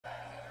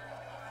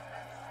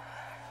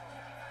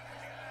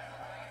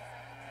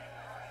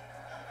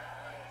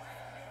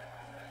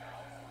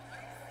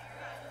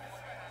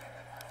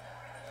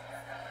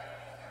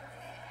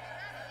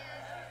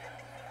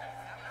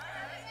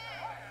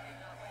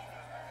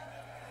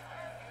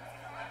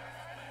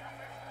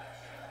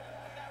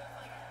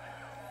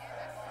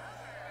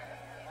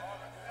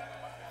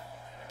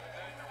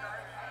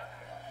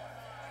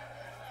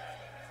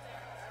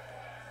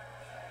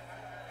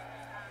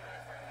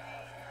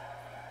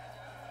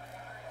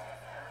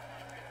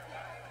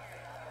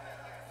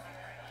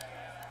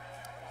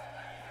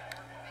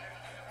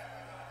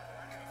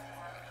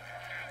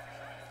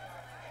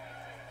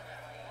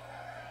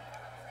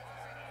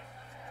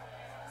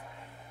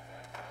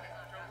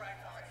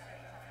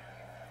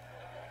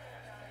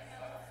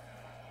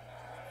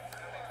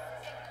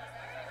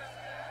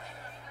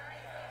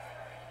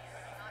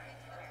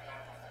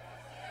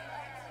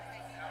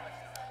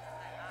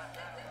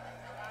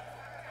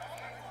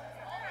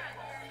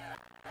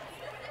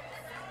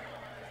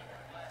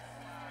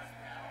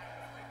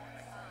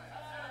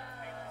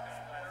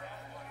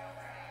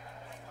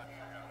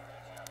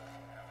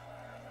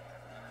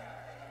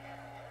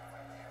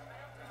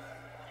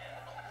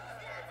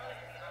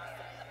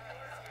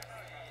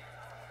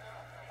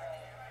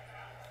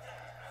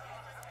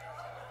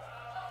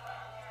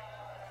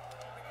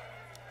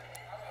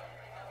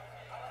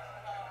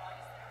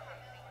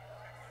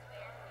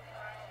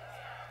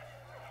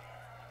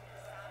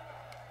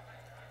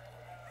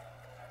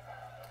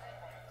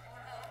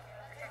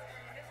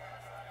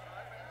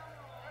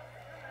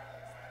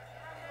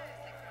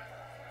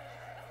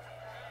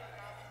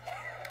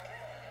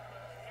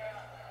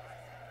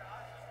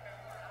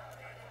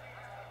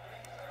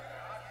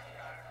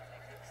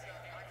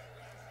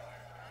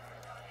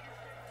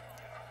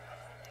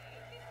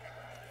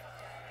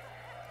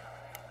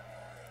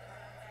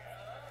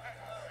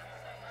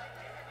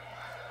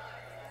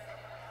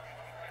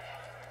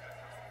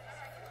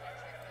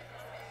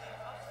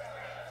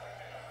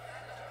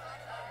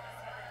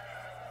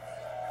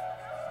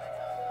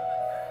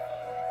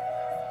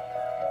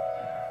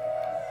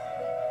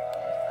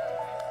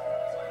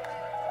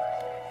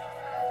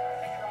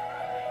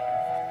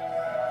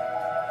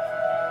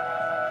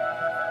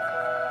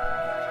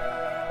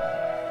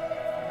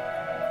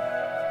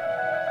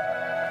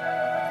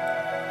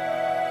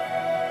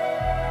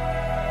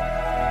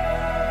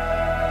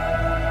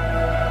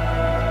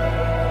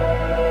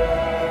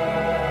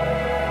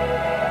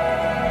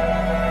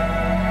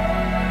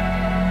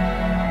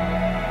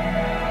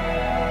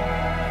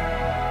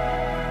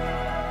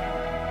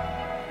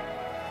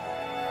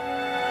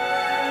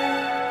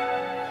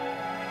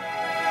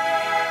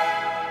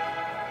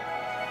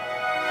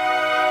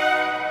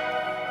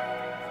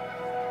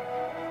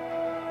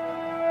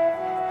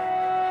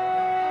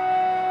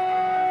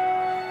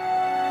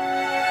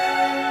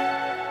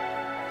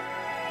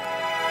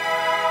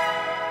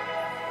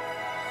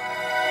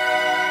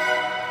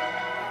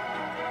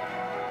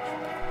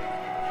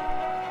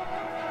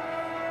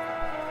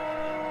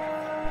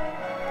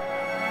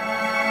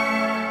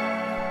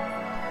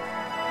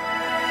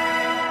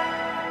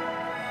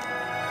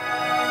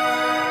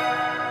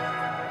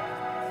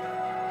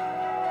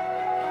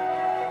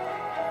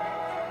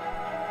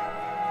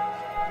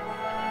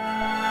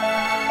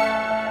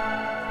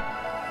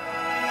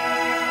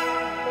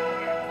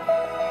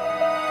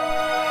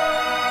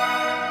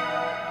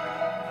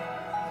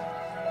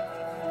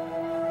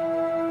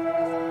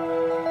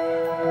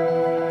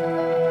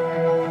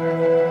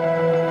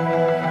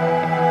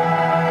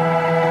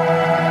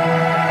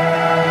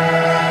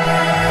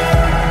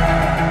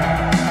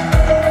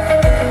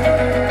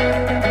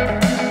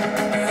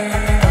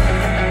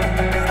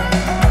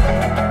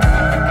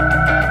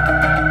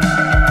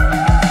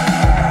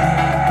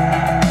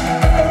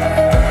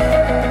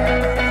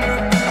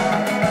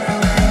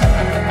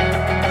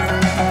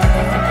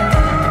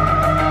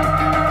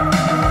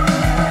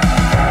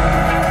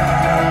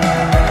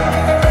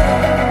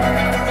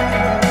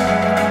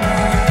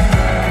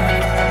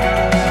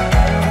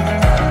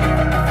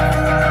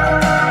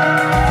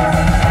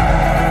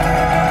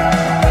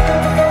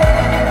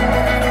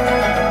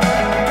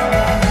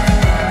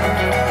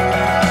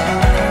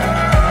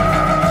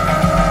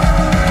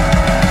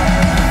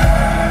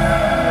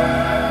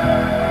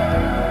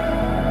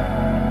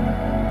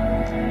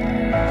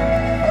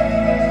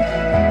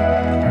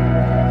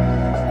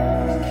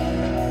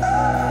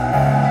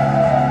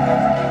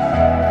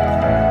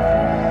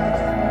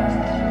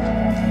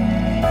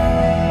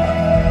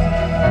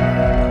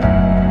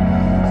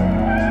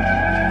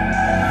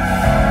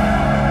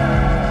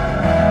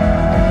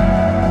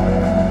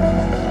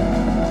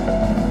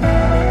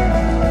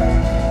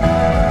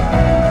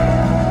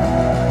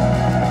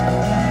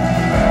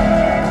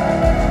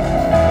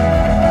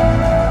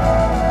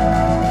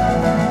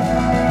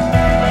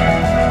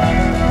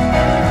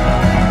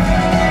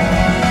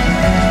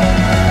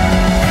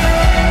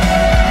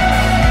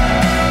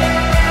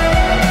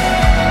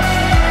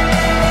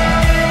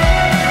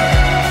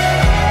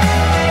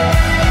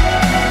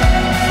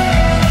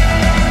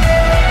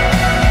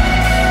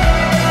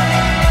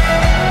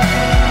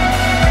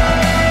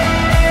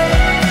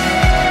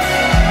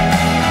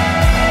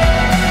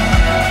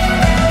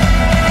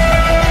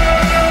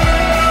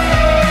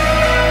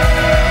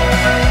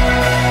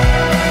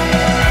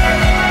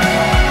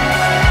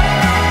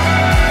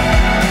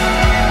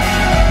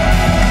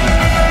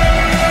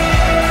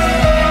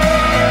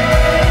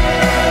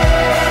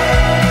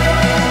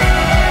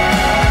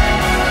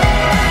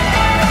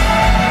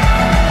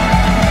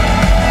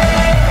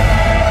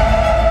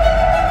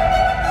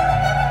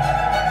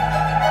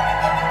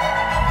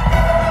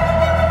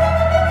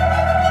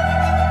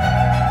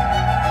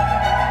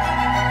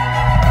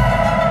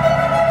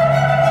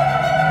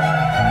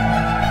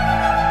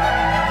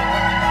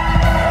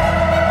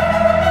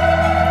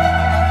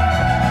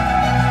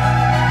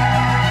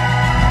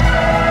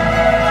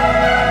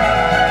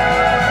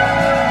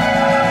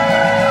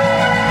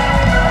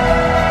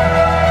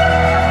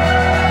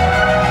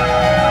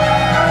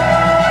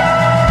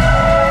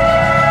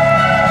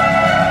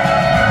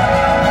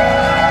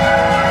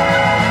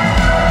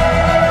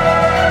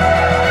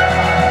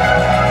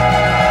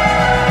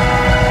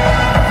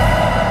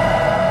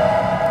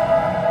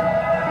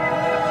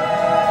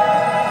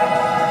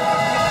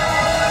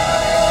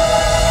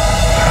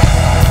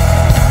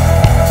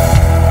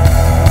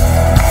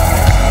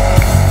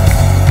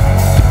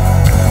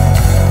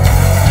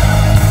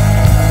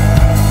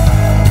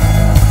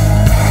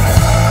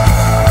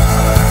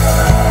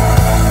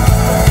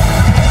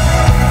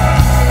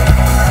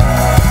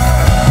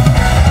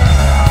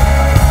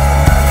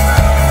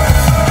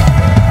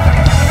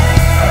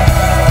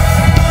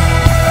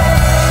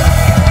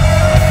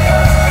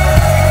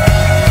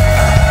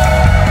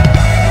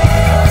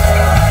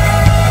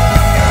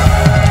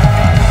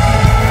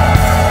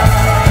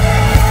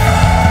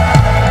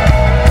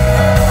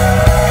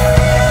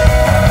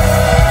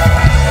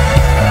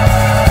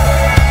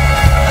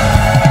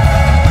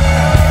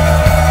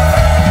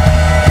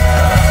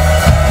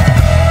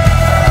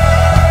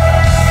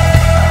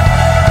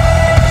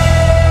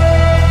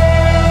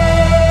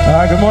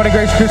morning,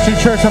 Grace Christian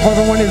Church. Hope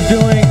everyone is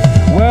doing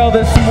well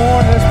this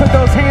morning. Let's put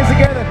those hands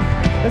together.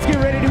 Let's get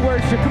ready to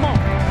worship. Come on.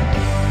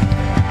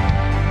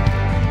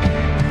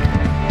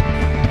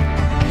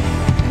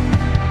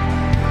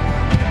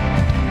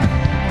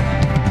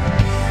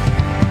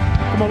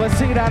 Come on, let's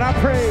sing it out. I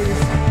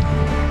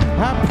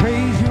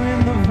praise you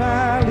in the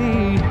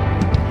valley,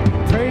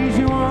 praise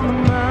you on the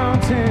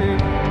mountain,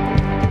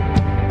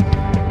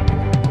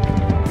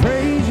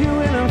 praise you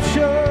when I'm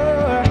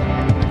sure,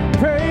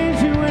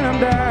 praise you when I'm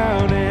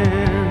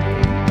doubting,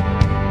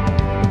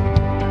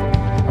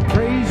 I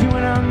praise you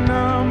when I'm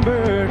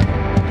numbered,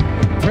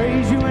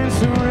 praise you when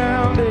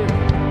surrounded,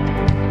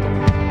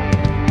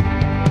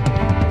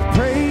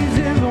 praise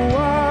in the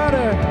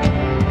water,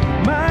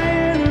 my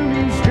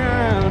enemy's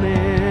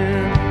drowning.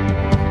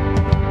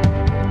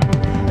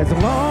 As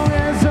long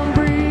as I'm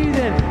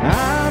breathing,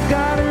 I've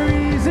got a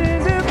reason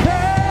to praise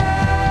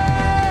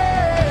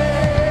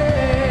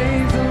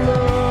the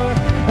Lord,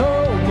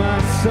 oh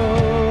my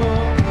soul.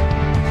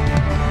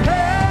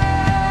 Praise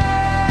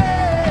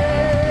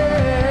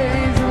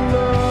the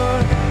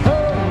Lord,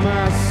 oh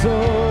my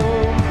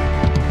soul.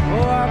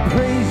 Oh, I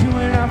praise you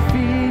when I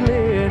feel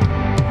it,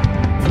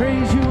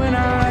 praise you when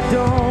I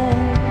don't.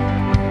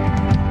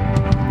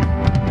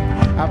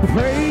 I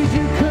praise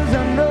you 'cause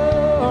I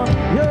know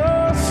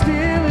you're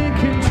still in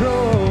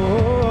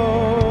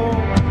control.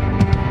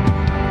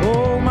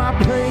 Oh, my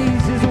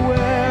praise is a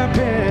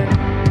weapon,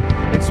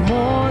 it's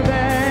more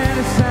than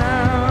a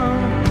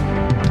sound.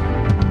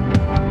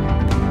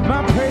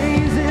 My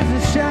praise is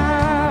a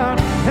shout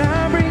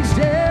that brings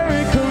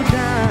Jericho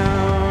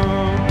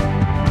down.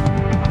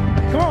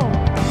 Come on.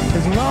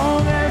 As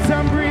long as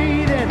I'm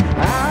breathing,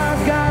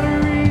 I've got a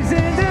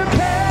reason to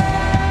praise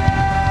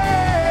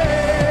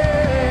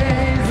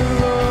the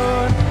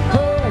Lord,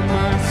 oh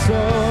my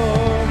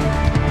soul.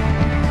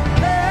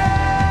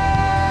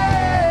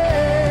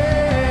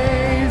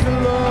 Praise the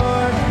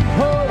Lord,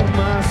 oh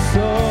my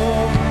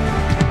soul.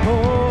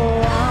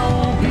 Oh, I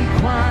won't be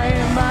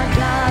quiet, my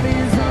God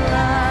is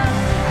alive.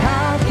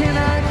 How can I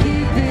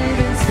keep it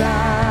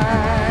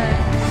inside?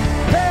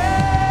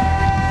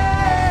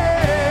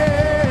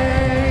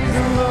 Praise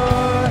the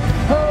Lord,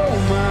 oh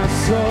my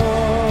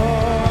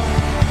soul.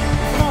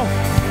 Come on,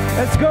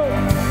 let's go.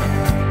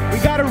 We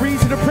got a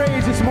reason to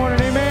praise this morning,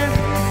 amen.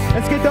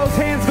 Let's get those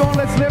hands going.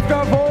 Let's lift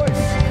our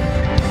voice.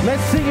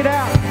 Let's sing it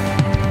out.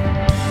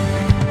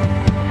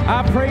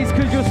 I praise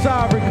 'cause you're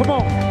sovereign. Come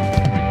on.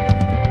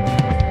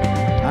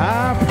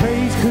 I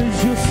praise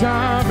 'cause you're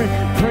sovereign.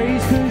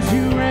 Praise 'cause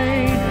you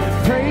reign.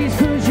 Praise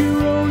 'cause you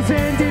rose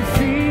and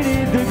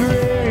defeated the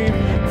grave.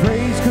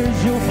 Praise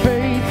 'cause you're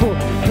faithful.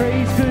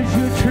 Praise 'cause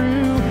you're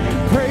true.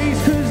 Praise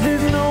 'cause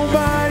there's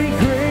nobody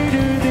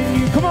greater than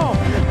you. Come on.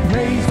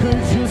 Praise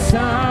 'cause you're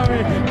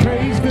sovereign.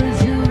 Praise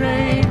 'cause you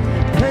reign.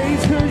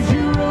 Praise 'cause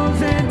you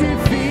rose and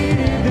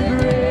defeated the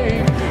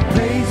grave.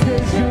 Praise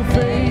 'cause you're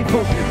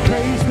faithful.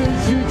 Praise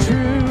 'cause you're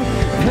true.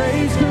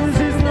 Praise 'cause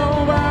there's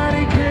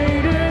nobody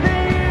greater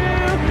than you.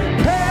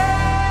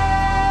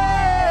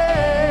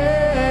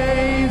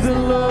 Praise the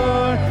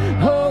Lord,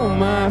 oh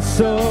my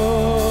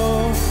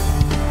soul.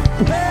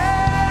 Praise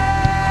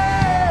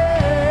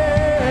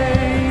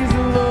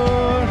the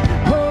Lord,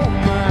 oh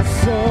my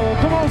soul.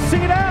 Come on,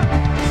 sing it out.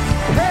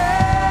 Praise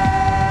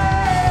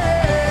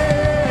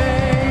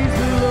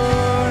the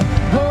Lord,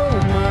 oh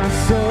my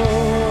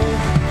soul.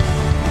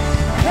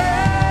 Praise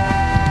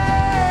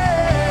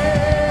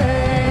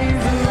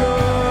the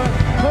Lord,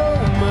 oh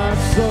my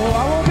soul.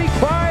 I won't be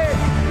quiet.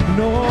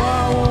 No, I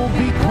won't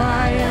be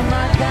quiet.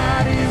 My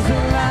God is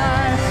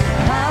alive.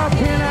 How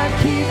can I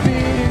keep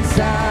it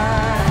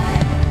inside?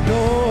 No,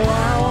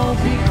 I won't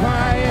be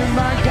quiet.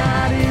 My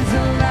God is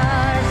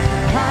alive.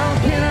 How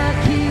can I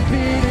keep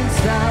it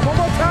inside? One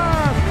more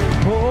time.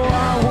 Oh,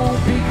 I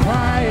won't be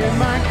quiet.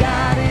 My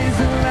God is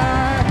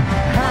alive.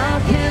 How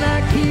can I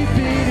keep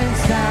it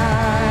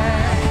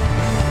inside?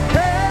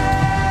 Praise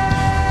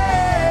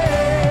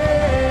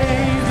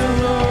the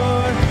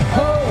Lord,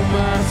 oh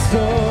my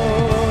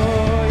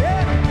soul.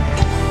 Yeah.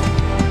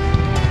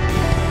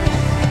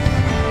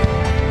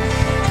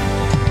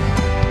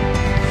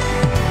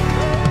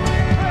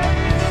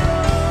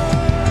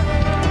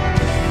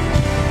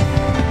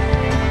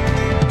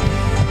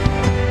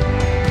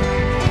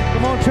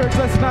 Come on, church,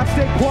 let's not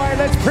stay quiet.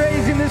 Let's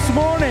praise him this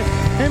morning.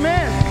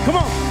 Amen. Come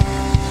on.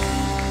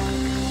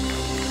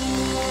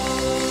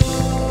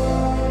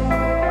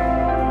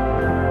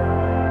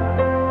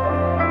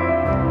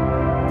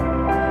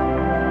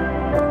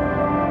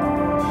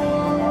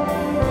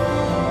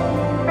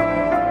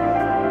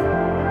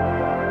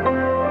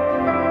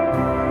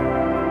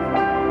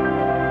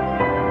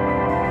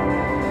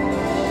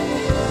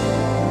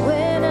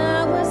 When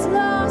I was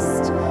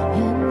lost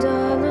and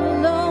all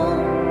alone,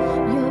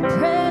 your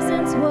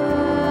presence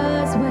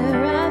was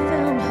where I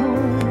found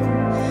home.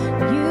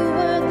 You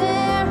were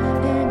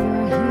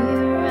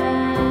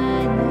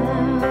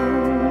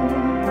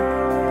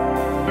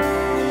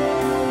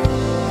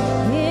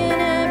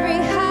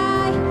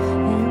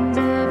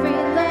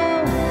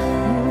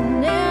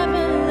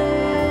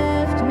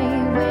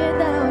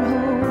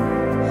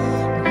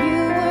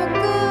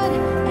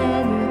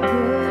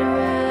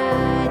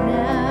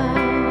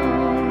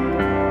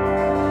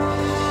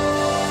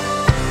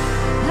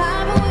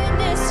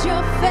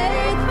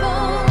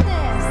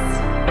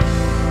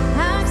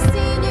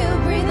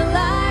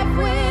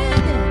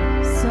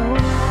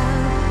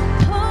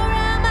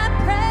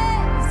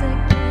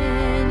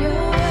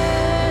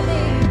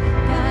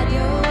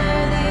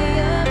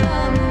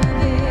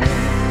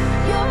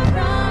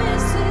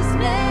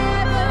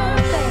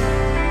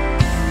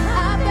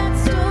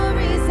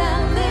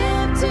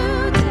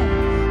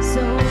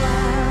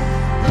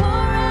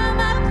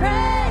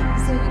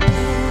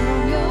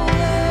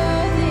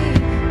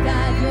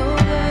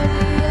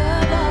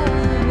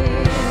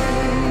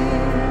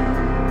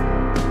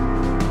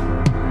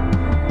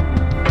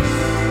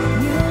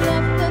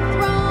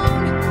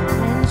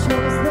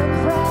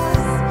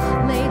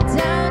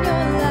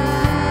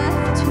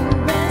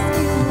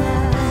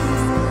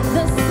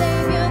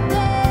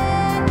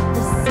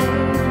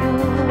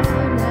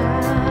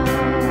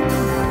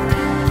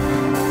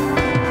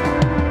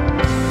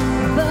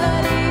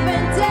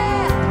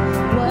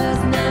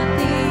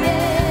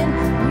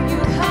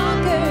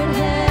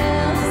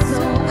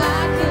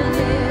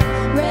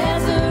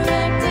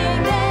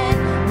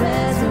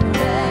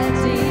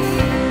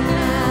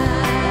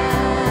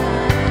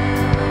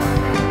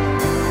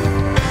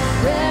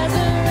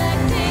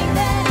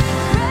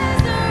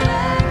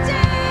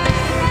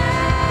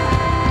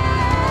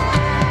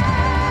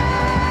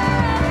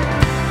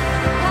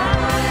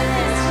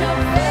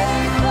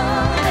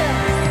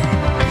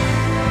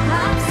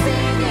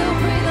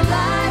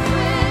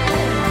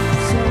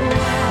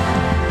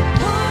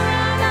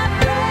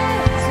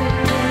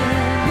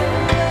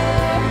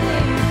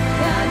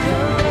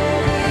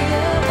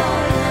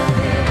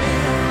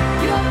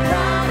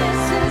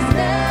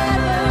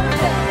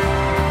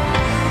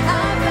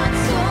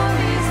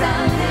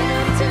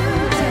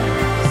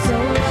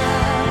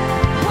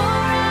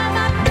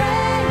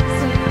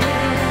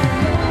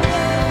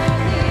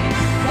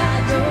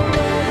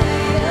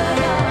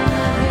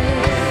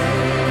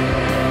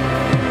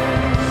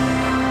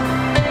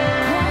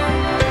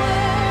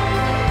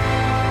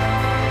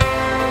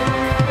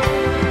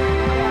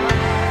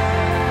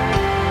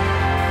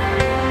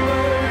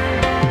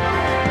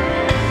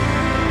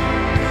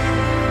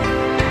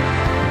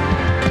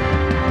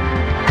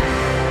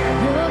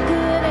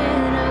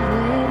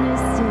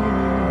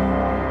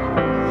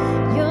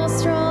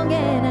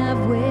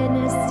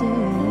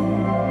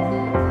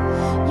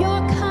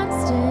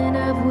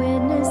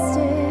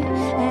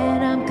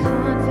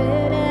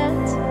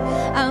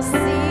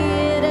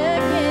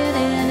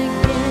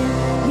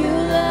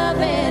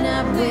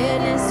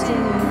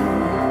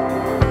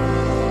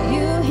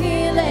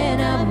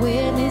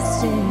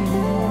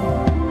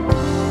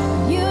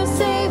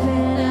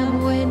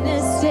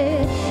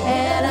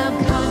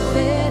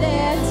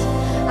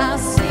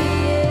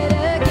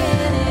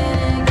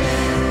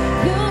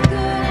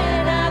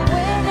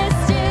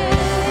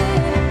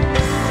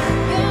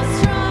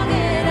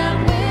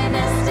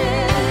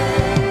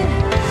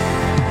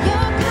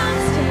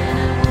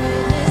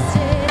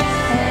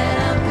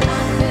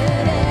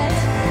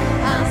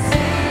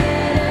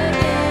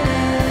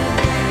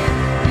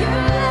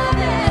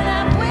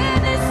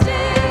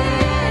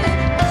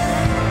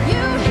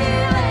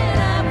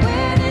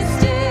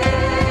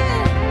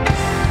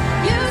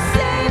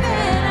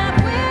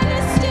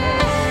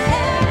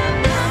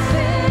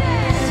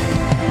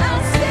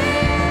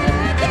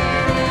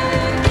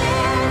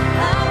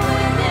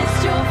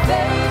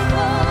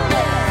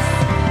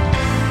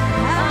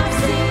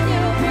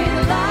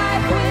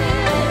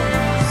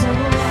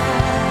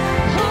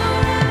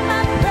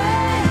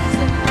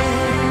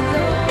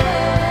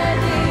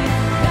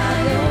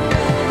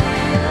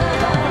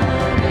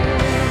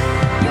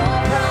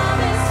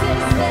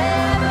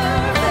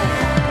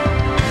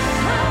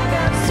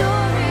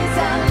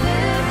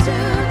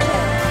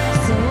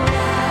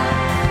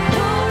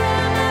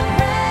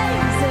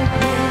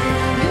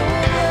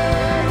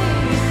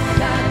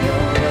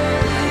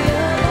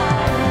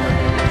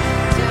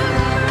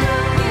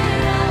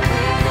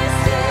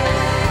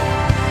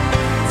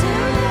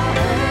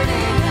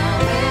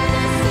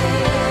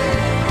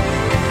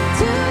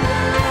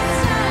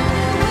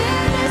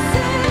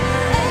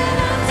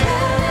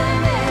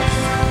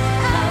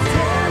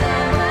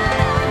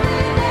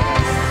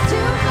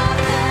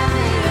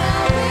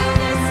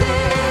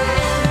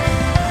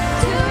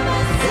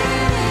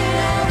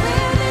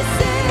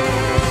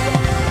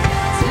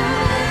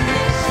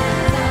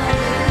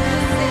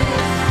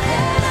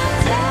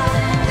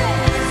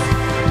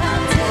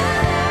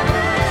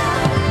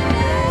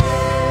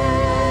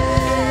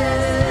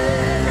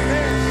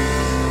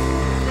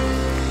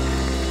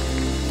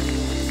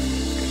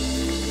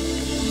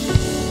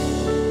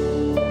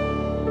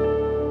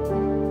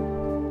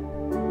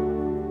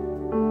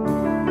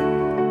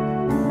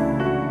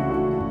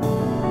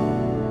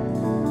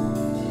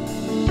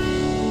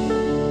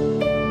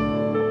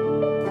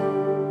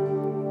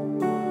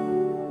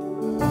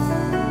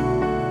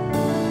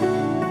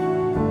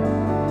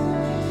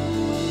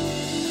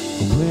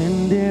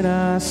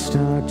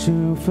start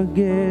to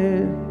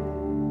forget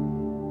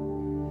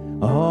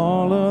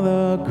all of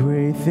the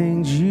great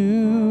things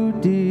you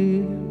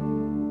did?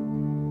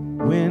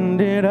 When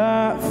did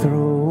I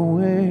throw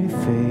away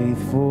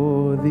faith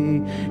for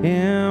the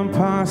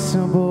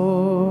impossible?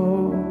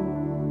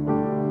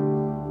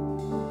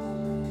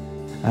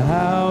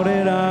 How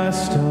did I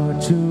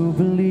start to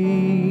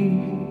believe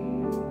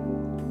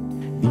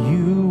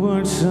you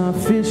weren't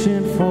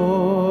sufficient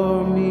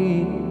for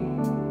me?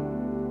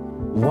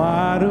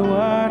 Why do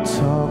I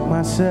talk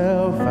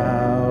myself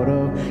out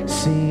of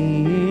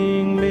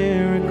seeing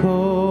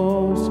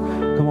miracles?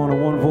 Come on,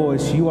 in one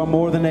voice. You are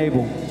more than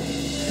able.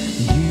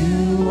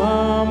 You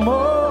are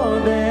more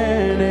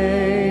than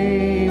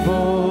able.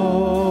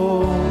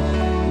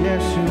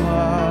 Yes, you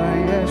are.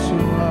 Yes, you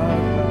are.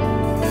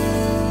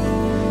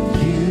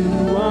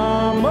 You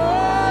are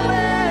more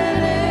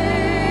than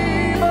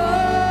able.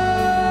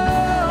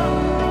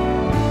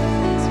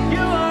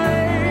 You are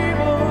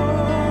able.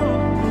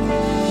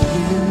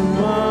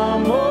 You are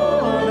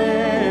more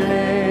than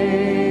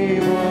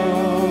able.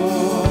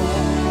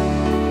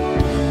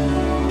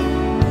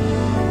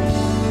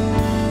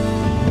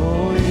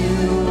 Oh,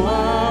 you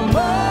are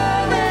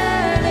more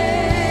than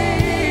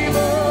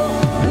able.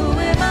 Who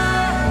am I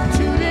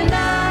to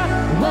deny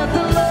what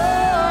the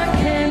Lord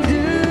can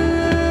do?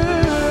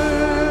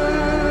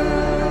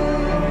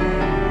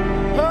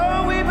 Oh,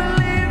 we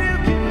believe you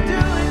can do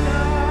it,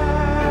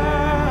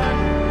 God.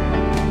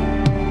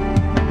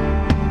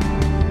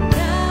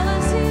 Now I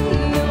see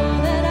all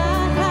that I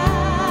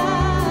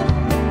have.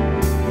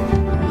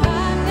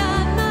 I've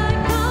got my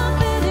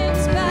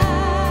confidence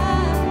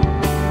back.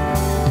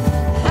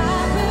 I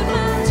put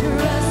my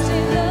trust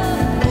in the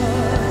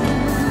one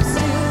who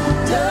still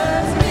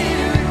does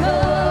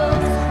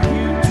miracles.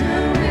 You do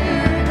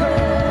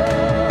miracles.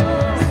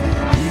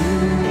 You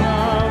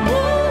are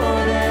more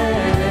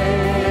than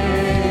able.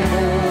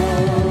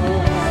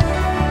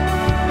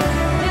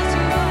 Yes,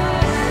 you are.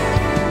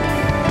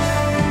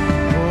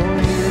 Oh,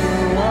 you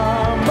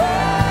are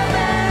more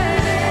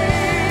than able.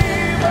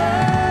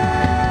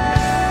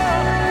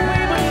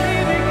 We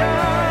believe in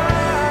God.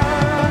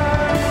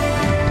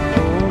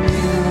 Oh,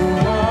 you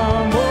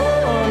are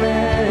more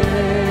than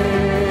able.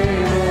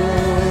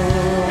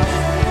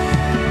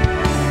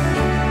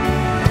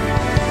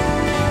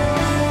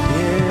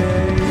 Yeah,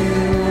 you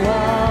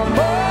are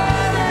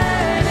more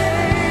than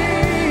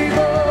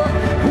able.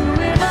 Who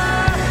am I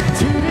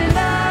to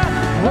deny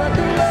what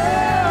the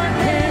Lord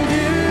can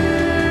do?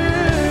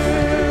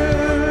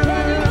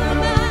 Can you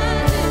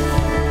imagine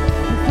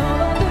with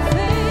all of the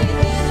faith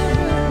in the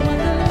room what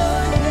the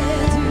Lord can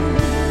do?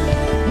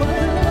 What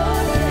the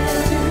Lord can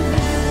do?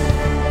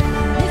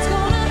 It's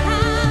gonna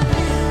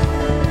happen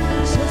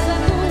just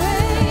like the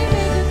way he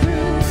made it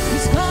through.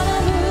 He's gonna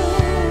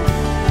move.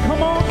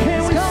 Come on, can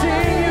we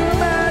sing you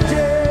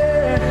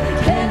imagine?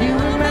 Can you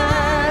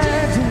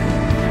imagine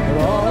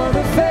with all of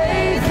the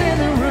faith in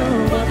the room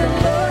what the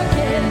Lord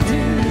can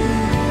do?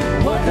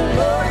 What the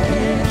Lord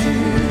can do?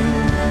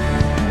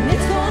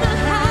 It's gonna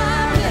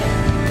happen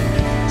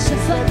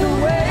just like the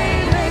way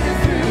he made it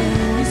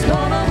through. He's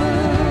gonna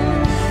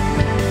move.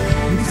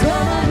 He's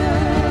gonna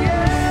move.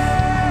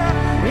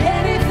 Yeah,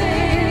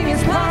 anything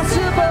is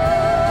possible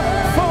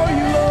for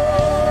you,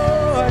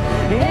 Lord.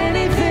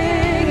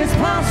 Anything is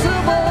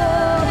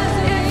possible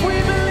if we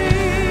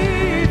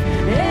believe.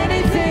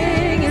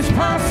 Anything is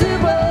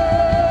possible.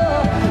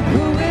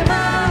 Who am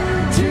I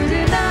to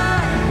deny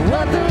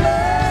what the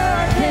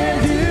Lord can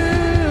do?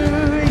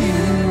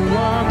 You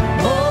are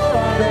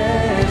more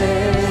than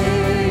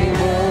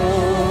able.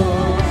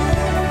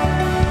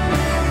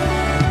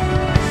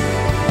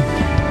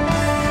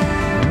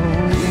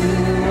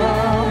 You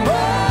are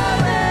more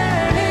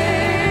than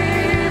able.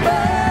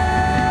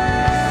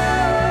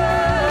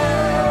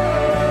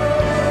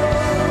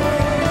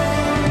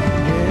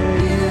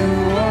 Yeah, you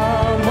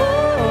are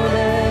more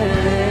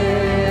than able.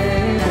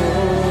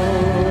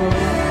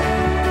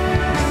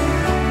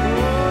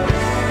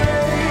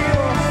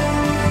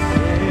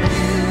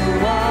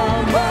 You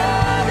are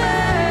more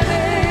than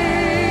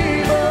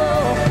able.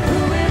 Who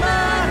am I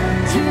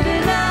to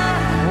deny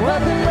what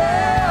the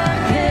Lord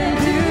can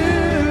do?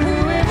 Who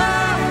am I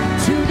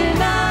to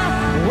deny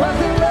what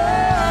the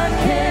Lord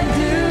can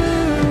do?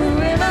 Who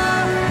am I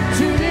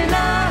to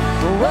deny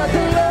what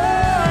the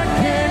Lord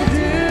can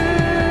do?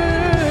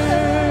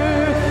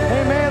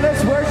 Amen.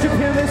 Let's worship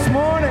Him this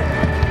morning.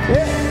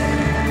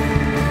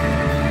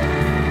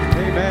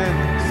 Amen.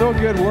 So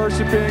good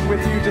worshiping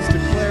with you, just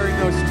declaring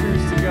those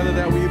truths together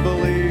that we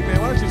believe. Man,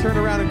 why don't you turn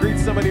around and greet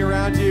somebody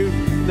around you,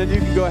 then you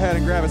can go ahead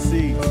and grab a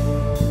seat.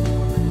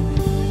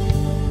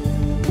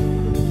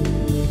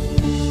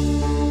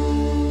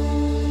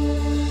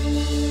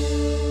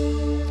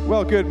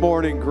 Well, good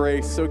morning,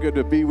 Grace. So good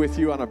to be with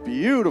you on a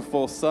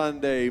beautiful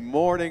Sunday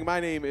morning. My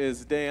name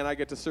is Dan. I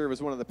get to serve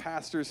as one of the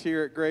pastors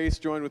here at Grace,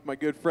 joined with my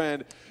good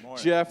friend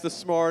Jeff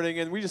this morning.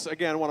 And we just,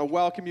 again, want to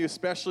welcome you,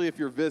 especially if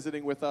you're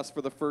visiting with us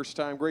for the first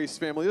time. Grace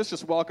family, let's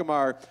just welcome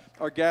our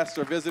guests,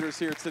 our visitors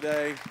here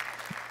today.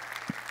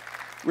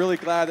 Really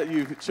glad that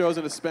you've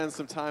chosen to spend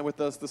some time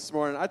with us this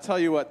morning. I tell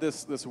you what,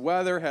 this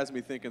weather has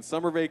me thinking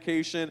summer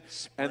vacation,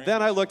 and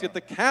then I looked at the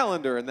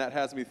calendar, and that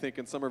has me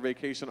thinking summer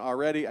vacation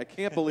already. I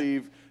can't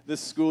believe this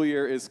school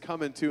year is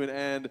coming to an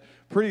end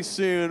pretty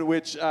soon,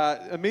 which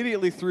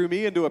immediately threw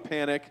me into a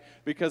panic,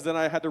 because then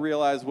I had to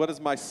realize, what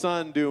is my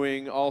son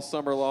doing all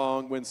summer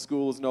long when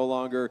school is no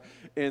longer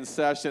in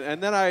session?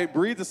 And then I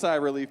breathed a sigh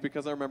of relief,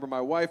 because I remember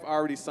my wife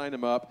already signed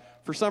him up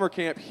for summer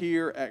camp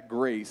here at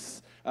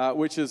Grace,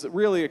 which is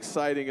really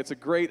exciting. It's a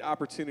great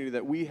opportunity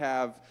that we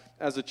have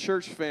as a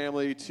church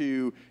family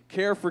to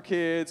care for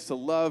kids, to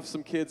love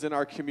some kids in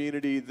our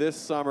community this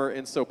summer.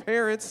 And so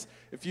parents,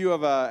 if you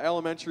have an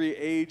elementary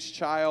age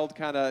child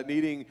kind of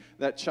needing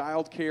that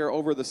child care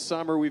over the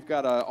summer, we've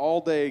got an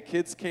all-day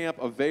kids camp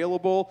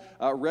available.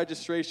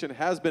 Registration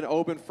has been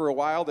open for a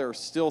while. There are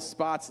still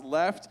spots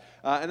left.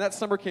 And that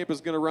summer camp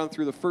is going to run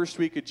through the first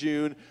week of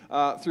June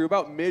through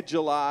about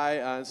mid-July.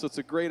 And so it's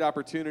a great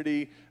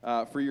opportunity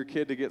for your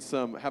kid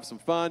to have some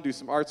fun, do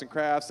some arts and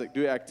crafts,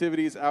 do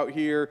activities out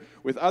here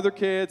with other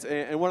kids.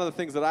 And one of the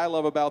things that I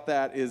love about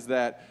that is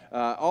that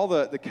all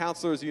the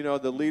counselors,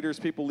 the leaders,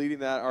 people leading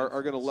that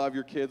are going to love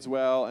your kids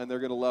well, and they're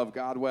going to love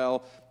God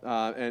well,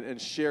 and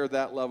share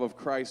that love of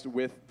Christ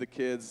with the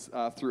kids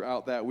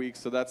throughout that week.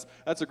 So that's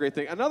a great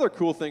thing. Another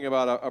cool thing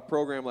about a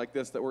program like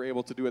this that we're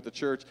able to do at the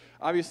church,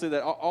 obviously,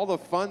 that all the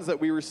funds that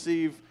we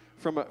receive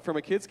from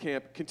a kids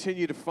camp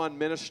continue to fund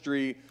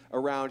ministry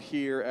around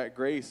here at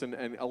Grace and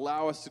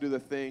allow us to do the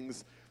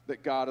things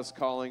that God is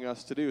calling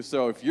us to do.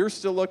 So if you're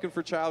still looking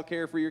for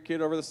childcare for your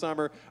kid over the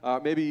summer,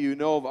 maybe you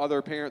know of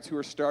other parents who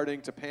are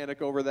starting to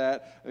panic over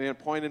that,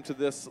 point them to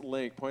this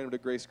link, point them to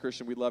Grace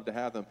Christian. We'd love to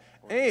have them.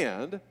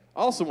 And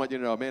also want you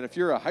to know, man, if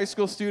you're a high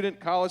school student,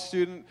 college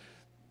student,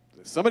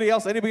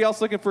 anybody else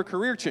looking for a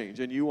career change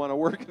and you want to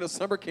work in a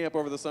summer camp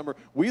over the summer,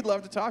 we'd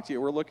love to talk to you.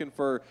 We're looking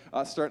for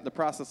starting the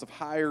process of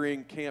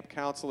hiring camp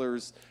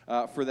counselors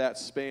for that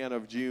span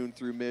of June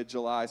through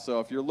mid-July.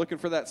 So if you're looking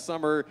for that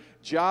summer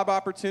job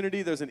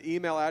opportunity, there's an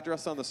email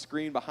address on the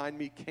screen behind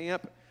me,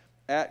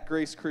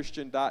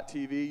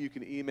 camp@gracechristian.tv. You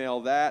can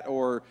email that,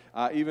 or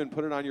even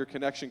put it on your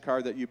connection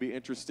card that you'd be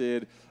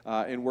interested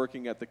in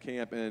working at the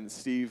camp. And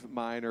Steve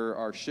Miner,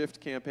 our shift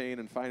campaign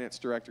and finance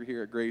director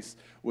here at Grace,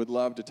 would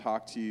love to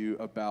talk to you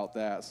about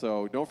that.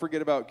 So don't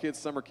forget about Kids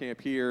Summer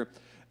Camp here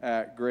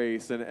at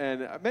Grace.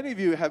 And many of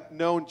you have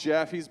known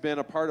Jeff. He's been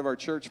a part of our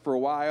church for a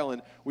while,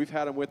 and we've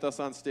had him with us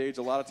on stage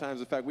a lot of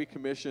times. In fact, we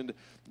commissioned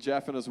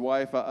Jeff and his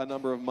wife a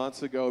number of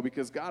months ago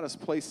because God has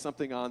placed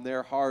something on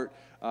their heart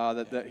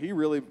that he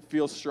really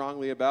feels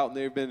strongly about, and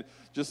they've been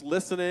just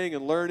listening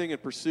and learning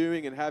and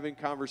pursuing and having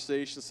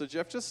conversations. So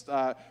Jeff, just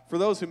for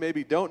those who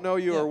maybe don't know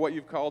you or what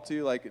you've called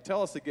to,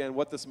 tell us again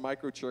what this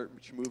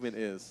microchurch movement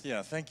is.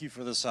 Yeah, thank you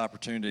for this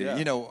opportunity.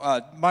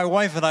 Yeah. My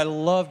wife and I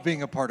love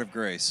being a part of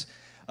Grace.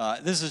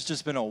 This has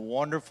just been a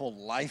wonderful,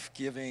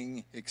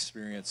 life-giving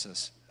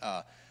experience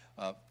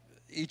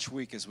each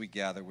week as we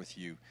gather with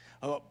you.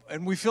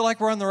 And we feel like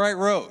we're on the right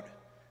road.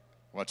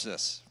 Watch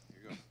this.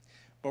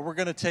 But we're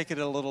going to take it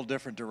in a little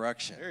different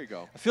direction. There you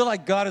go. I feel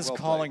like God is Well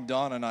calling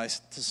Dawn and I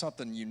to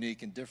something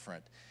unique and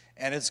different.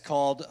 And it's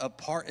called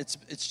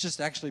it's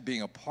just actually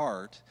being a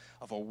part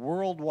of a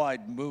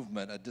worldwide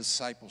movement, a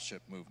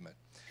discipleship movement.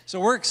 So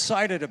we're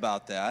excited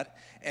about that,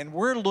 and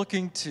we're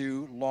looking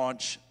to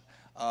launch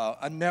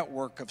a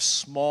network of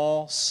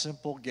small,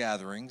 simple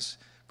gatherings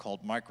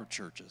called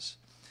microchurches.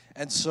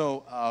 And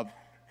so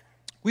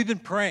we've been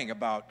praying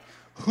about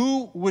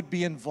who would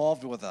be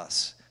involved with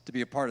us to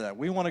be a part of that.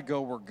 We want to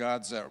go where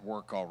God's at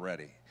work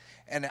already.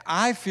 And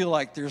I feel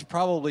like there's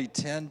probably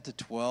 10 to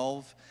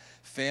 12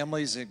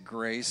 families at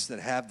Grace that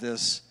have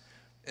this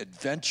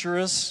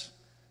adventurous,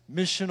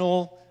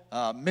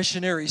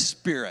 missionary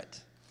spirit.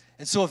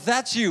 And so if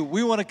that's you,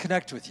 we want to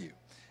connect with you.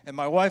 And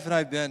my wife and I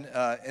have been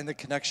in the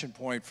connection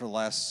point for the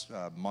last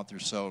month or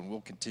so, and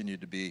we'll continue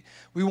to be.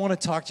 We want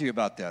to talk to you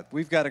about that.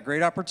 We've got a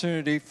great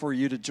opportunity for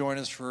you to join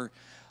us for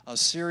a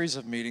series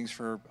of meetings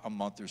for a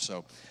month or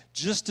so,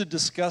 just to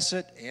discuss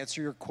it, answer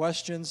your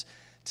questions,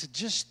 to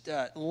just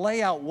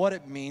lay out what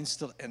it means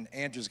to, and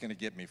Andrew's going to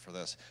get me for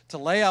this, to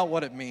lay out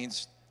what it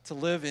means to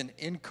live in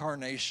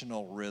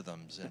incarnational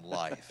rhythms in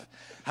life,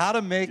 how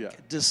to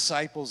make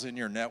disciples in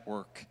your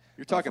network.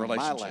 You're talking of my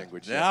relationships.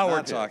 language. Now we're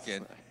not his.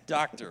 talking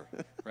doctor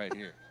right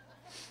here.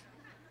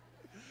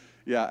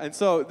 Yeah, and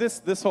so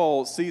this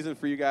whole season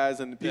for you guys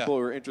and people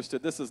who are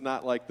interested, this is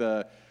not like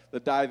the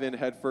dive in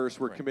head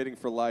first, we're committing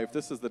for life.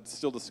 This is the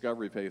still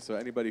discovery phase. So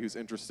anybody who's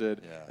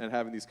interested in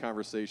having these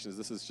conversations,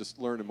 this is just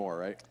learning more,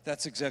 right?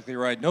 That's exactly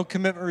right. No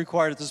commitment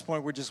required at this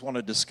point. We just want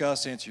to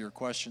discuss, answer your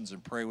questions,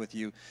 and pray with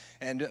you.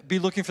 And be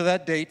looking for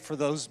that date for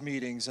those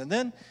meetings. And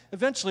then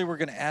eventually we're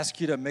going to ask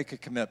you to make a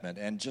commitment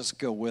and just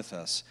go with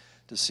us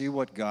to see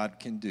what God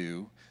can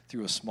do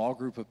through a small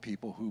group of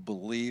people who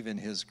believe in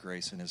His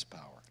grace and His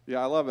power. Yeah,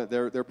 I love it.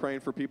 They're praying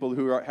for people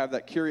who have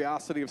that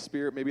curiosity of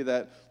spirit, maybe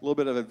that little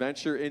bit of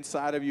adventure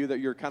inside of you that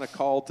you're kind of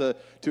called to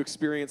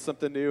experience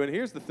something new. And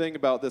here's the thing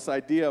about this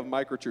idea of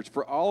microchurch.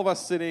 For all of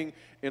us sitting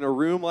in a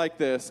room like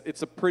this,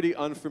 it's a pretty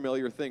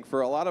unfamiliar thing.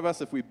 For a lot of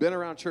us, if we've been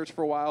around church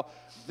for a while,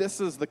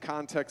 this is the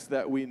context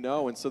that we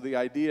know. And so the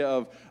idea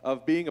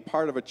of being a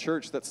part of a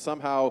church that's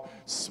somehow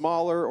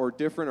smaller or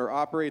different or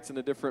operates in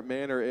a different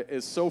manner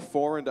is so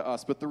foreign to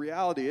us. But the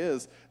reality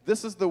is,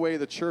 this is the way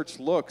the church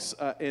looks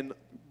in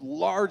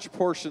large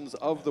portions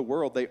of the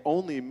world. They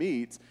only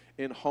meet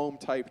in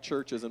home-type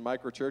churches and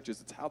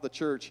micro-churches. It's how the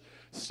church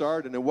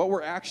started. And what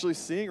we're actually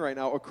seeing right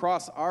now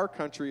across our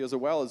country as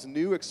well is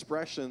new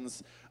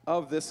expressions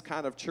of this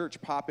kind of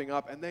church popping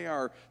up, and they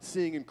are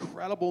seeing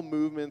incredible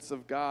movements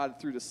of God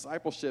through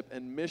discipleship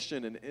and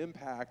mission and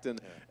impact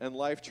and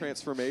life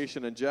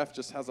transformation. And Jeff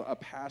just has a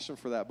passion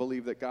for that,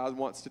 believe that God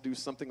wants to do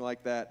something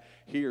like that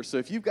here. So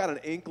if you've got an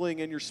inkling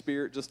in your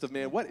spirit just of,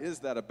 man, what is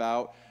that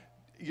about?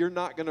 You're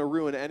not going to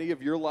ruin any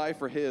of your life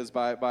or his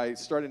by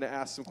starting to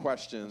ask some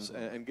questions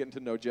and getting to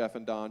know Jeff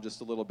and Don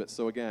just a little bit.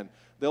 So again,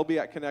 they'll be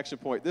at Connection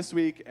Point this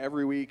week,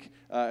 every week,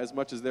 as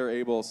much as they're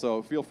able.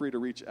 So feel free to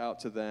reach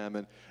out to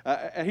them.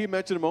 And he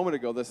mentioned a moment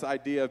ago this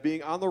idea of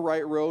being on the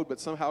right road, but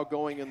somehow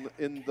going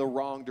in the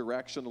wrong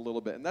direction a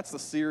little bit. And that's the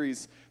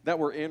series that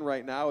we're in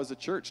right now as a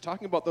church,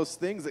 talking about those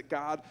things that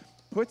God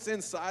puts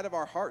inside of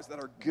our hearts that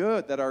are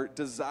good, that are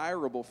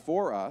desirable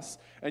for us,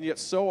 and yet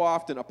so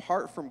often,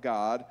 apart from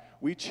God,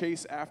 we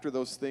chase after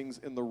those things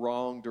in the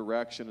wrong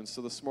direction. And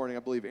so this morning,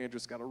 I believe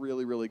Andrew's got a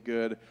really, really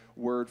good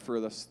word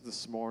for us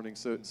this morning.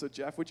 So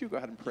Jeff, would you go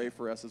ahead and pray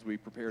for us as we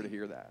prepare to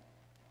hear that?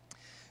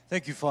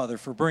 Thank you, Father,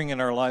 for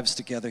bringing our lives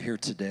together here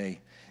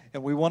today.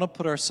 And we want to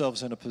put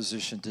ourselves in a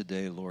position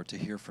today, Lord, to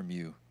hear from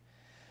you,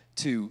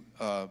 to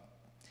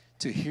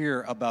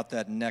hear about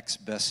that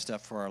next best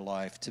step for our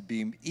life, to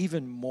be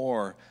even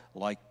more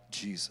like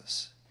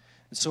Jesus.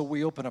 And so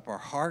we open up our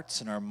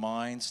hearts and our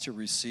minds to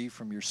receive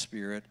from your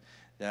Spirit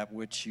that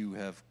which you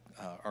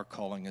are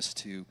calling us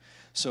to.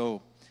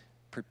 So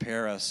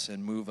prepare us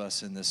and move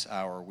us in this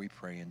hour, we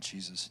pray in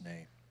Jesus'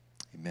 name.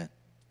 Amen.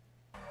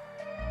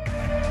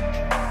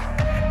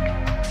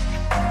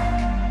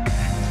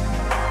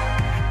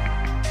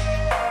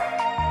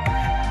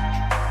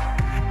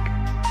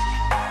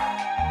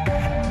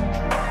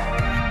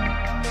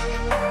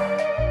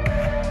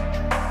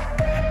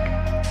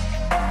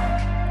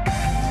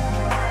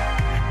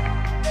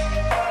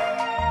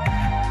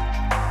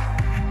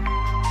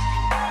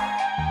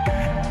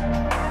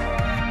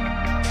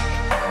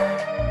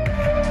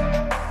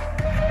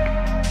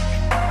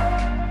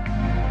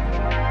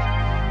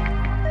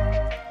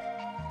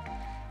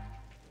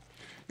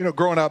 You know,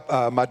 growing up,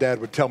 my dad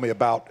would tell me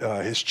about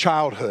his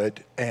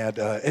childhood, and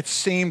it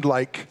seemed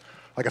like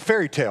a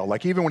fairy tale.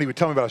 Like even when he would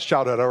tell me about his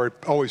childhood,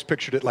 I always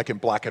pictured it like in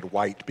black and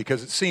white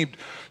because it seemed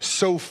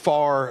so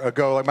far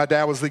ago. Like my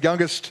dad was the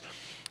youngest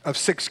of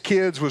 6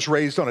 kids, was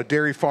raised on a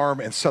dairy farm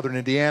in southern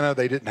Indiana.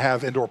 They didn't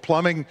have indoor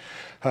plumbing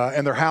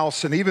in their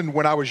house. And even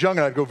when I was young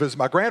and I'd go visit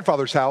my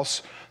grandfather's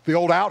house, the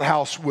old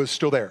outhouse was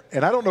still there.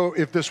 And I don't know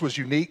if this was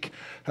unique.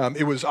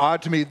 It was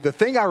odd to me. The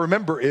thing I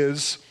remember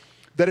is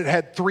that it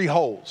had 3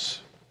 holes.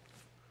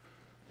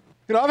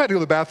 You know, I've had to go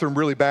to the bathroom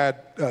really bad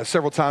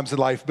several times in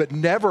life, but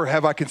never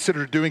have I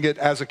considered doing it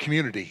as a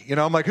community. You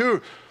know, I'm like,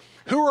 who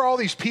are all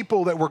these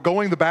people that were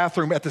going to the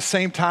bathroom at the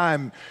same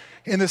time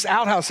in this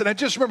outhouse? And I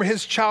just remember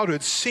his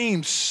childhood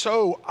seemed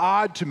so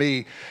odd to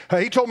me.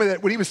 He told me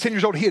that when he was 10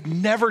 years old, he had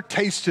never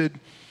tasted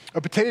a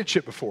potato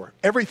chip before.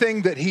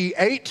 Everything that he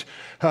ate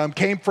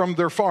came from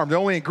their farm. The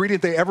only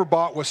ingredient they ever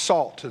bought was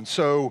salt. And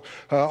so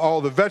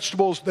all the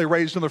vegetables they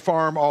raised on their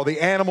farm, all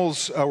the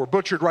animals were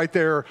butchered right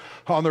there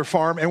on their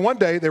farm. And one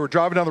day they were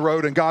driving down the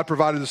road and God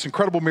provided this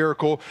incredible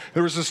miracle.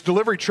 There was this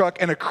delivery truck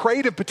and a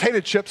crate of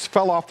potato chips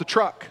fell off the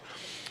truck.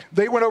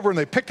 They went over and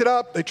they picked it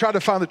up. They tried to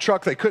find the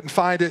truck. They couldn't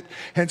find it.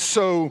 And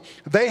so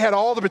they had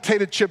all the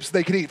potato chips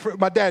they could eat.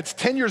 My dad's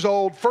 10 years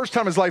old, first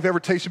time in his life ever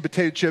tasting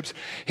potato chips.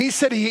 He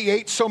said he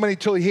ate so many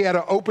till he had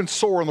an open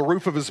sore on the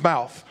roof of his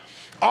mouth.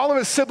 All of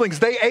his siblings,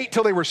 they ate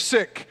till they were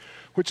sick,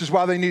 which is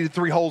why they needed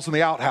 3 holes in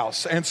the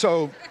outhouse. And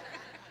so,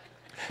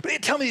 but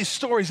he'd tell me these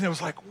stories and it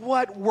was like,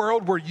 what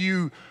world were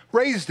you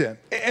raised in?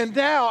 And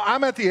now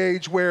I'm at the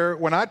age where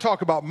when I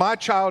talk about my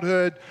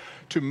childhood,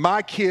 to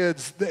my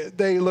kids,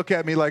 they look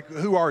at me like,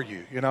 who are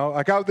you? You know,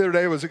 like out the other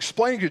day, I was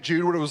explaining to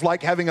Jude what it was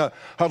like having a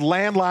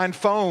landline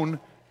phone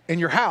in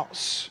your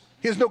house.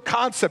 He has no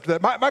concept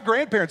of that. My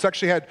grandparents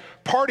actually had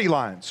party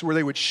lines where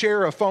they would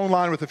share a phone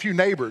line with a few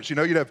neighbors. You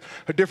know, you'd have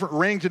a different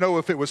ring to know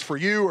if it was for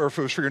you or if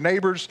it was for your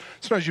neighbors.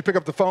 Sometimes you pick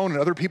up the phone and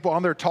other people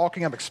on there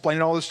talking. I'm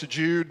explaining all this to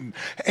Jude and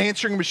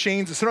answering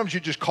machines. And sometimes you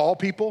just call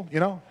people,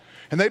 you know.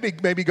 And they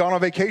may be gone on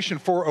vacation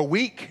for a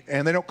week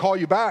and they don't call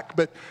you back,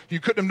 but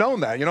you couldn't have known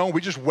that, you know. We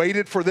just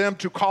waited for them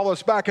to call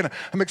us back. And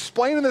I'm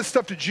explaining this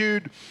stuff to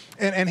Jude,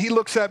 and he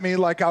looks at me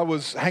like I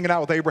was hanging out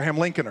with Abraham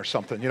Lincoln or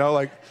something, you know,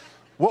 like,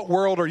 what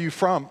world are you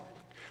from?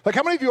 Like,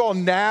 how many of you all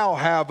now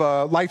have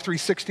Life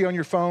 360 on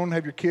your phone,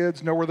 have your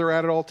kids, know where they're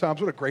at all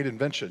times? What a great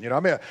invention. You know, I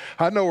mean,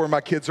 I know where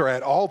my kids are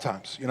at all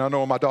times. You know, I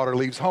know when my daughter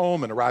leaves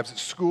home and arrives at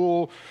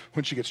school,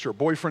 when she gets to her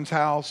boyfriend's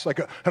house. Like,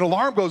 an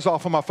alarm goes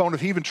off on my phone if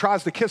he even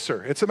tries to kiss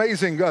her. It's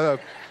amazing the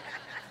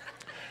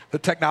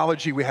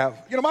technology we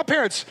have. You know, my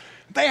parents,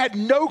 they had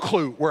no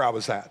clue where I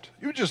was at.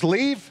 You would just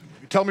leave,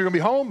 you tell me you're going to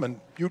be home, and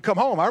you would come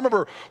home. I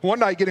remember one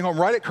night getting home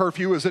right at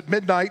curfew. It was at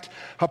midnight.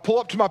 I pull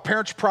up to my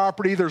parents'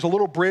 property. There's a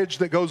little bridge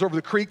that goes over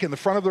the creek in the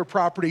front of their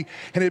property,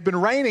 and it had been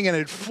raining, and it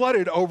had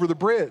flooded over the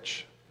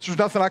bridge. So there's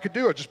nothing I could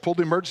do. I just pulled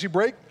the emergency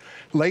brake,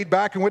 laid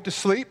back, and went to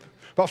sleep.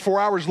 About 4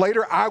 hours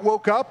later, I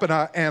woke up,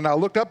 and I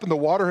looked up, and the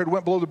water had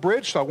went below the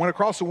bridge, so I went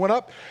across and went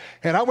up,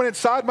 and I went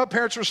inside. My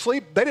parents were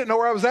asleep. They didn't know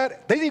where I was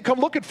at. They didn't even come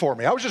looking for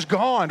me. I was just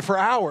gone for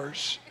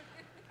hours.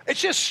 It's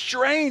just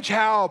strange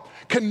how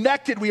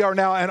connected we are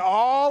now, and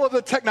all of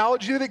the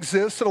technology that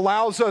exists that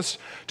allows us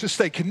to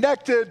stay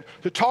connected,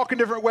 to talk in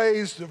different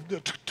ways,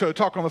 to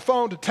talk on the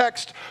phone, to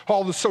text,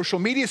 all the social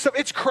media stuff.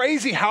 It's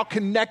crazy how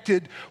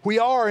connected we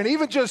are. And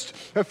even just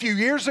a few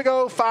years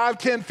ago, 5,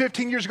 10,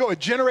 15 years ago, a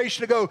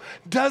generation ago,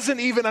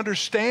 doesn't even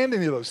understand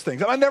any of those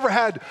things. I never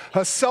had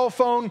a cell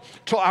phone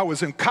till I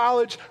was in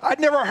college. I'd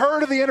never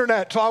heard of the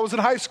internet till I was in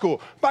high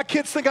school. My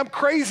kids think I'm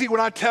crazy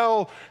when I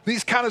tell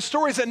these kind of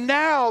stories. And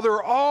now there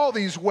are all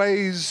these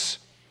ways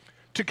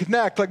to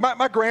connect. Like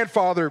my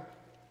grandfather,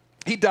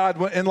 he died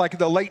in like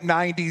the late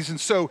 90s. And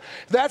so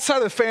that side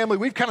of the family,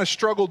 we've kind of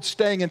struggled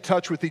staying in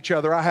touch with each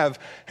other. I have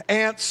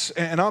aunts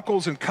and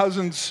uncles and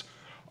cousins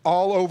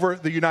all over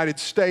the United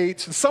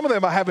States. And some of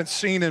them I haven't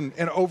seen in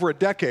over a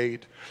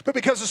decade. But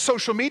because of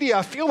social media,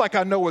 I feel like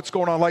I know what's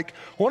going on. Like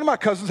one of my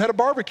cousins had a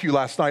barbecue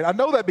last night. I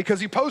know that because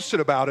he posted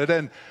about it.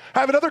 And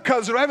I have another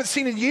cousin who I haven't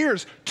seen in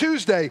years.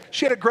 Tuesday,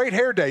 she had a great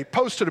hair day,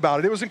 posted about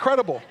it. It was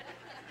incredible.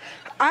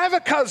 I have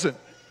a cousin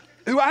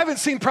who I haven't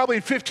seen probably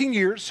in 15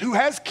 years, who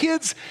has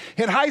kids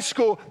in high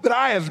school that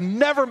I have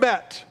never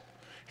met.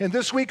 And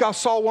this week I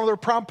saw one of their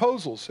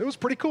promposals. It was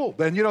pretty cool.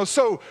 And you know,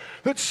 so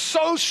it's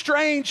so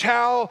strange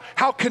how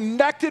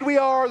connected we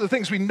are, the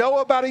things we know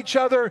about each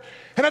other.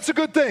 And that's a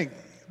good thing,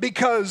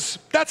 because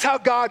that's how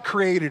God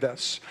created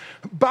us.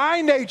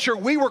 By nature,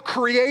 we were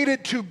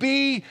created to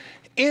be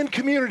in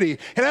community.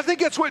 And I think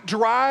that's what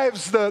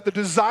drives the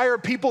desire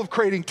of people of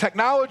creating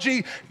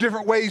technology,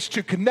 different ways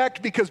to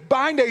connect, because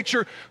by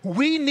nature,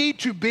 we need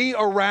to be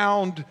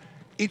around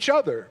each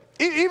other.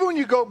 Even when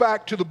you go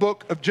back to the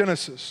book of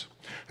Genesis,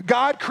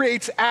 God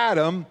creates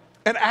Adam,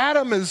 and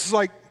Adam is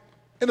like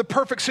in the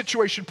perfect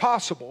situation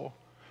possible.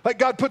 Like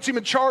God puts him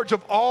in charge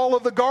of all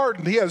of the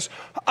garden. He has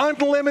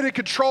unlimited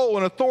control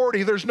and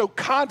authority. There's no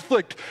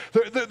conflict.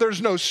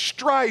 There's no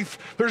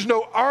strife. There's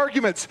no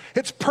arguments.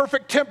 It's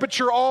perfect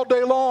temperature all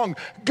day long.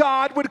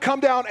 God would come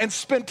down and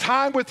spend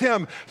time with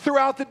him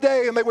throughout the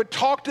day, and they would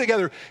talk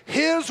together.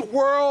 His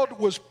world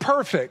was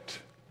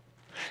perfect.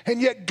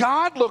 And yet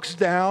God looks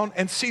down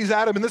and sees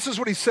Adam, and this is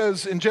what he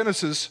says in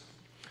Genesis.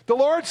 The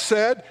Lord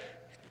said,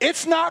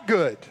 "It's not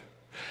good.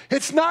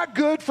 It's not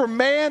good for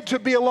man to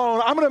be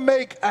alone. I'm going to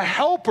make a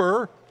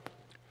helper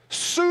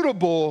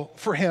suitable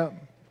for him."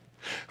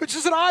 Which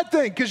is an odd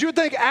thing, because you would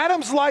think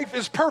Adam's life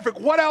is perfect.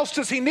 What else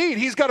does he need?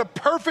 He's got a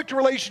perfect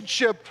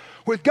relationship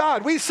with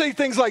God. We say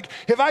things like,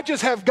 if I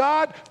just have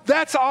God,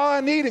 that's all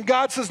I need. And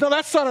God says, no,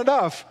 that's not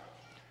enough.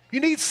 You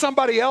need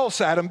somebody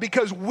else, Adam,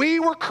 because we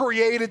were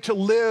created to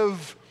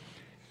live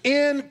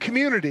in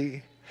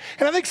community.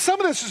 And I think some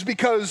of this is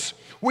because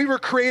we were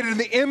created in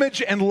the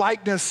image and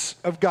likeness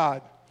of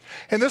God.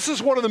 And this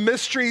is one of the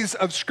mysteries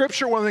of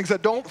Scripture, one of the things I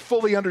don't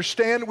fully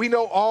understand. We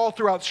know all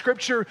throughout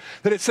Scripture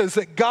that it says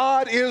that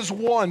God is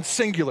one,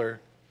 singular.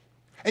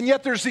 And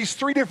yet there's these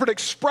three different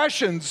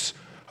expressions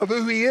of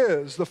who he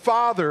is, the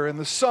Father and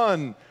the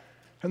Son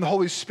and the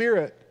Holy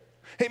Spirit.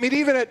 I mean,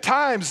 even at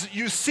times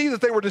you see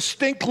that they were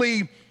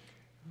distinctly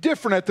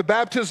different at the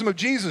baptism of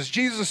Jesus.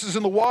 Jesus is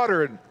in the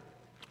water, and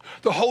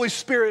the Holy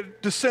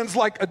Spirit descends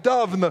like a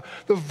dove, and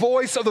the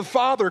voice of the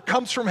Father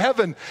comes from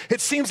heaven.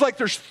 It seems like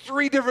there's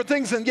three different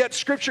things, and yet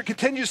Scripture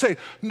continues to say,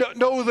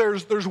 no,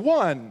 there's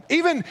one.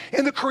 Even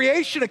in the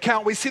creation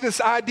account, we see this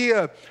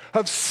idea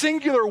of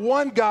singular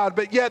one God,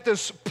 but yet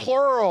this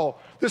plural,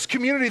 this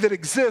community that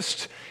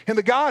exists in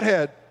the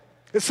Godhead.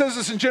 It says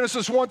this in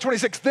Genesis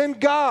 1:26, then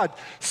God,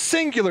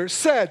 singular,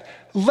 said,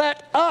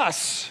 let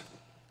us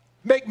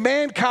make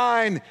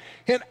mankind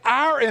in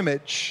our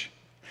image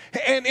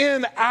and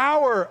in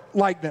our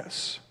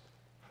likeness.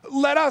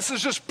 Let us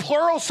is just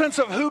plural sense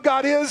of who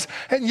God is,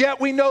 and yet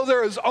we know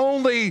there is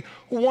only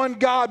one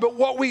God. But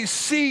what we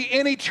see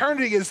in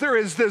eternity is there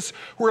is this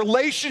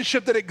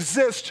relationship that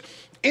exists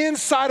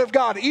inside of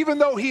God. Even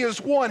though he is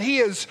one, he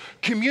is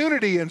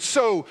community. And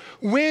so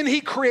when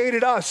he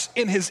created us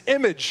in his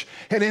image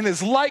and in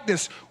his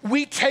likeness,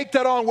 we take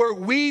that on where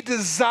we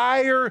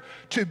desire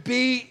to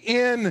be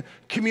in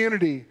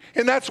community.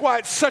 And that's why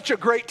it's such a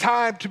great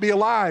time to be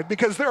alive,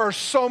 because there are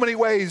so many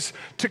ways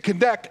to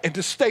connect and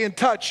to stay in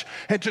touch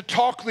and to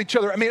talk with each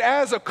other. I mean,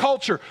 as a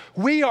culture,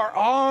 we are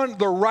on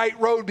the right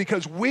road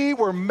because we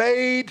were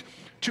made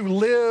to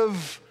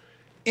live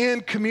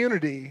in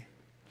community.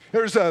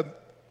 There's a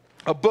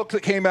book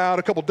that came out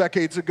a couple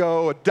decades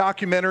ago, a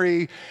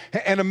documentary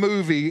and a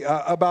movie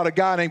about a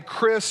guy named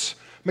Chris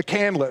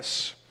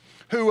McCandless,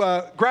 who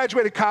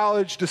graduated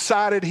college,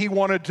 decided he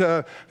wanted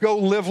to go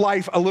live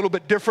life a little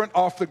bit different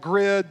off the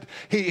grid.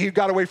 He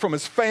got away from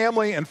his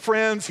family and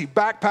friends. He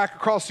backpacked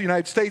across the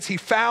United States. He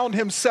found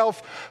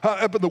himself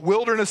up in the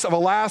wilderness of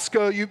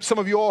Alaska. Some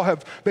of you all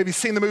have maybe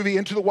seen the movie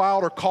Into the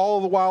Wild or Call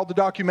of the Wild, the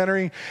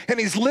documentary. And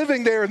he's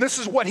living there, and this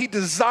is what he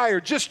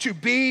desired, just to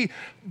be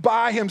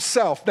by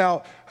himself.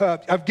 Now,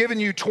 I've given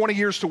you 20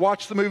 years to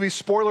watch the movie.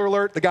 Spoiler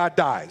alert, the guy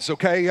dies,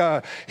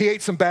 okay? He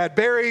ate some bad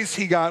berries.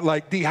 He got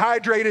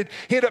dehydrated.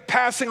 He ended up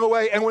passing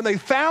away. And when they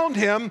found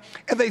him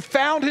and they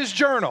found his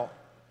journal,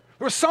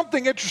 there was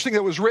something interesting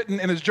that was written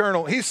in his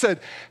journal. He said,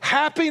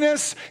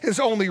 happiness is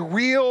only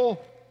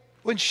real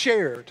when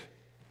shared.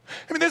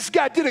 I mean, this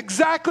guy did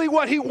exactly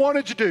what he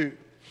wanted to do.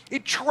 He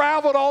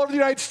traveled all over the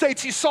United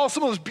States. He saw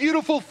some of those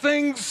beautiful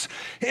things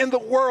in the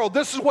world.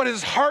 This is what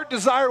his heart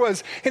desire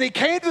was. And he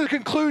came to the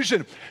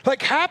conclusion,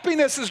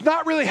 happiness is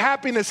not really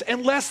happiness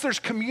unless there's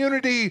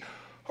community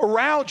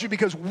around you,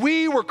 because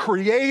we were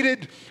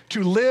created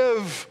to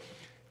live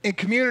in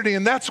community.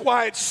 And that's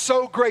why it's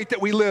so great that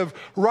we live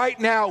right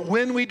now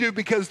when we do,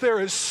 because there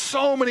is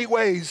so many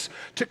ways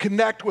to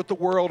connect with the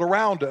world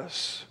around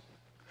us.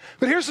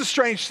 But here's the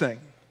strange thing.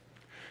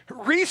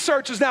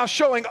 Research is now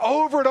showing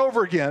over and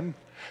over again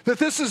that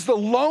this is the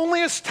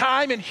loneliest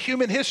time in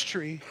human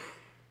history.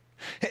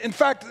 In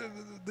fact,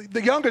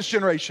 the youngest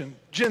generation,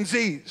 Gen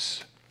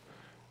Zs,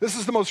 this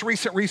is the most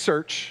recent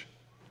research,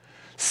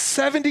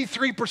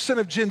 73%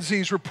 of Gen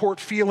Zs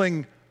report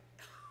feeling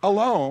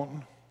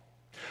alone,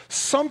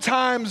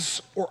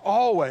 sometimes or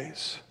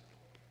always.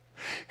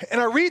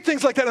 And I read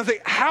things like that and I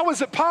think, how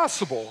is it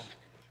possible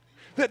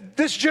that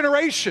this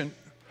generation,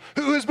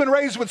 who has been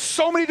raised with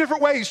so many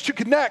different ways to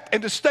connect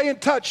and to stay in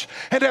touch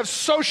and to have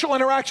social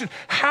interaction,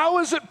 how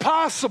is it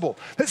possible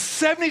that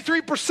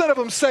 73% of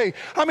them say,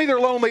 I'm either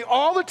lonely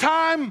all the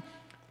time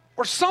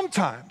or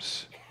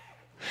sometimes?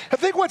 I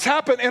think what's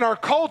happened in our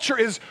culture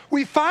is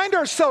we find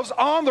ourselves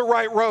on the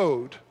right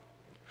road.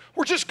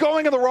 We're just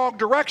going in the wrong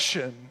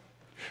direction.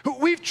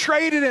 We've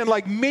traded in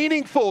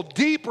meaningful,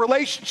 deep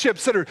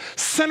relationships that are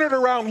centered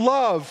around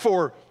love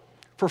for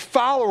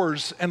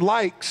followers and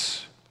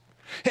likes.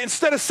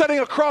 Instead of sitting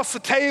across the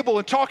table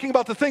and talking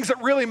about the things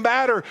that really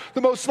matter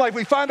the most in life,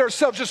 we find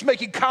ourselves just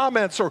making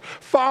comments or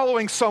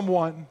following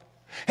someone.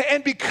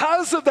 And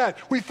because of that,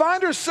 we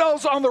find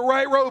ourselves on the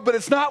right road, but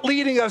it's not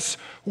leading us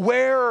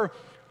where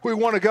we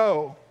want to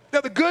go. Now,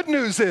 the good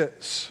news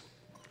is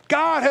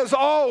God has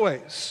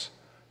always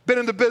been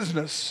in the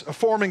business of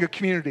forming a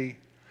community.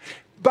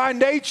 By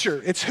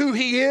nature, it's who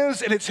He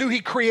is and it's who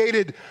He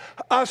created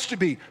us to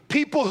be.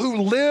 People who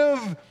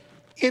live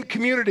in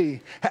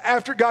community.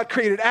 After God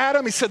created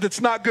Adam, He said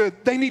that's not good.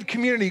 They need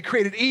community. He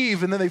created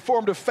Eve, and then they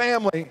formed a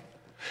family.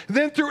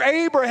 Then through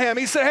Abraham,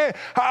 He said, hey,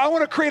 I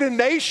want to create a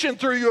nation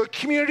through you, a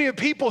community of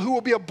people who will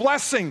be a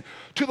blessing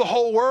to the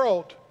whole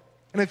world.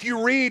 And if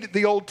you read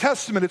the Old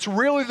Testament, it's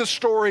really the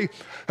story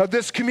of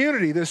this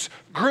community, this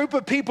group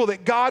of people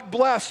that God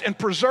blessed and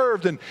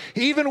preserved. And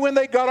even when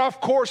they got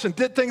off course and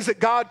did things that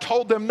God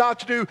told them not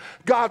to do,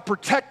 God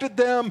protected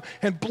them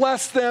and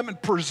blessed them and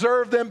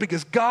preserved them,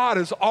 because God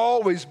has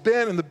always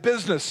been in the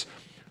business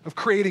of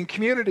creating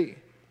community.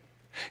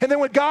 And then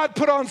when God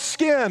put on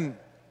skin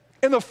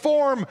in the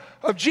form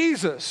of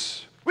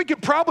Jesus, we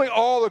could probably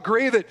all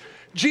agree that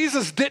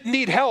Jesus didn't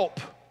need help.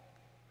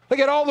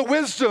 He had all the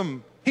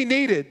wisdom He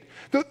needed.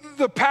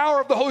 The power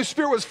of the Holy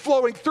Spirit was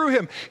flowing through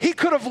Him. He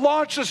could have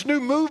launched this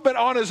new movement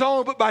on His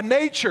own, but by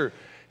nature,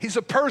 He's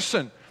a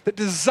person that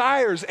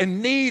desires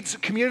and needs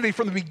community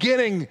from the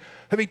beginning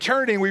of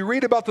eternity. And we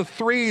read about the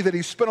 3 that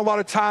He spent a lot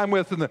of time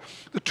with and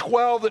the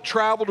 12 that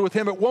traveled with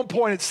Him. At one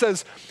point, it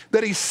says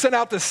that He sent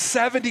out the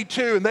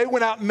 72, and they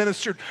went out and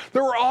ministered.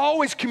 There were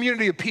always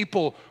community of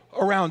people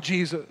around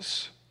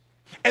Jesus.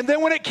 And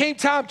then when it came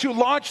time to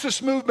launch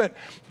this movement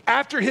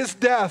after His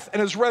death and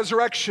His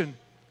resurrection,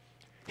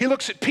 He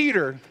looks at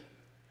Peter and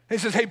He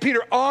says, hey,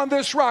 Peter, on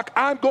this rock,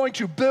 I'm going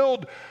to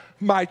build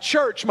my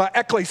church, my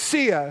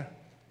ecclesia.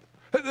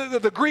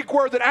 The Greek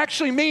word that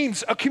actually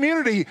means a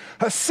community,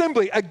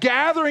 assembly, a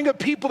gathering of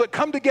people that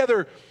come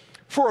together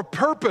for a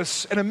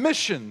purpose and a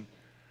mission.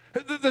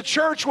 The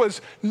church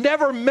was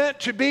never meant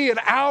to be an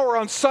hour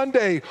on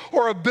Sunday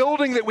or a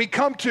building that we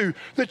come to.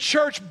 The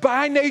church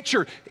by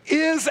nature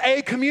is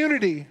a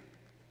community.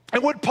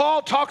 And when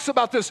Paul talks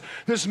about this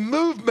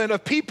movement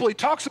of people, he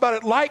talks about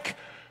it like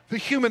the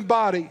human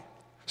body,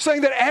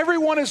 saying that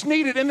everyone is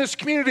needed in this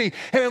community.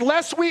 And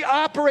unless we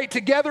operate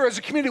together as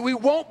a community, we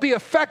won't be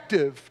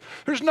effective.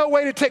 There's no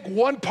way to take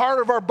one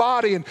part of our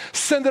body and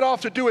send it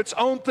off to do its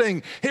own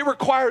thing. It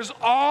requires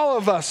all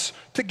of us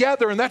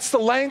together. And that's the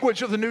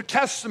language of the New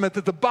Testament,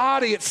 that the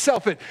body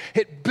itself,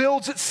 it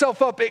builds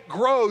itself up, it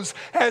grows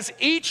as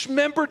each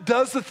member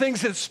does the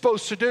things it's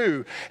supposed to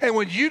do. And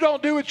when you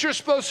don't do what you're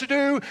supposed to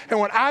do, and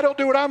when I don't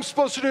do what I'm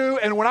supposed to do,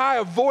 and when I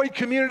avoid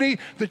community,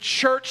 the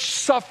church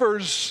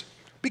suffers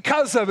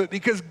because of it,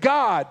 because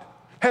God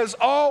has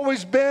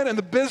always been in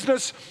the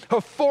business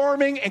of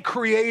forming and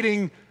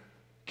creating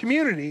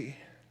community.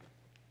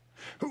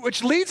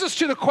 Which leads us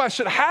to the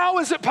question, how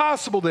is it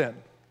possible then,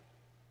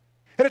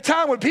 at a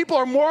time when people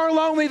are more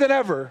lonely than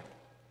ever,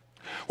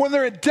 when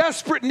they're in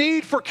desperate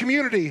need for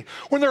community,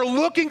 when they're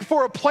looking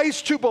for a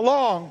place to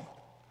belong,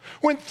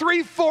 when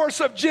 3/4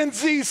 of Gen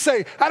Z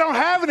say, I don't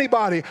have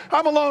anybody,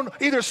 I'm alone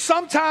either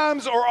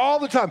sometimes or all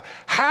the time.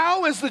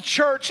 How is the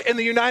church in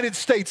the United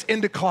States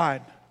in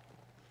decline?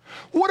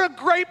 What a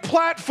great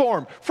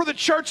platform for the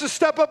church to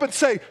step up and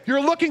say,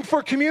 you're looking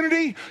for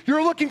community,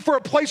 you're looking for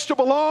a place to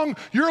belong,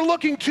 you're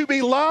looking to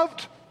be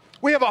loved,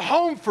 we have a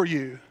home for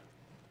you.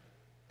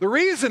 The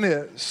reason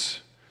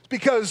is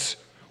because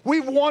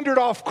we've wandered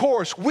off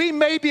course. We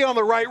may be on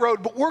the right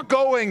road, but we're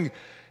going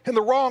in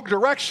the wrong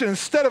direction.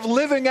 Instead of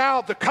living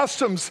out the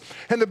customs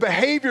and the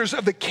behaviors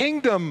of the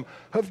kingdom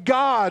of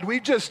God, we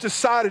just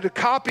decided to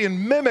copy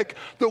and mimic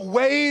the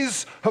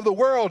ways of the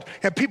world.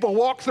 And people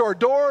walk through our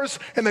doors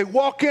and they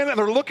walk in and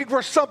they're looking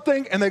for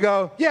something and they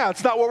go, yeah,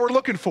 it's not what we're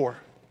looking for.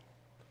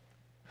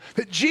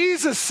 But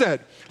Jesus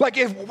said, like,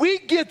 if we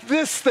get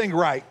this thing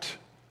right,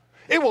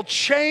 it will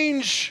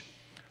change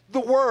the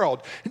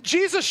world.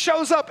 Jesus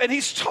shows up and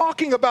he's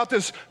talking about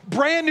this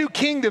brand new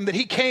kingdom that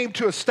he came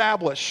to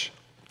establish.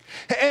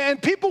 And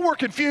people were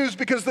confused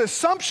because the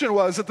assumption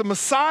was that the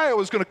Messiah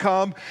was going to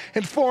come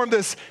and form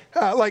this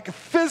like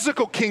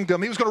physical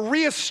kingdom. He was going to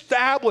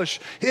reestablish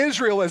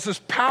Israel as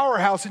this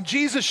powerhouse. And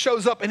Jesus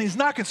shows up and he's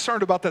not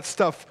concerned about that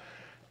stuff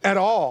at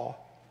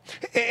all.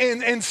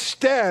 And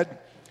instead,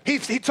 he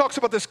talks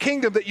about this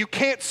kingdom that you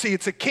can't see.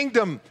 It's a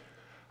kingdom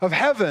of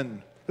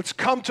heaven that's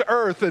come to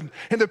earth, and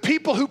the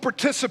people who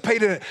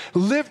participate in it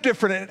live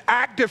different and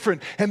act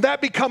different, and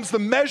that becomes the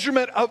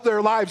measurement of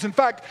their lives. In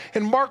fact,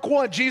 in Mark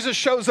 1, Jesus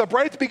shows up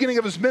right at the beginning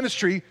of his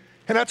ministry,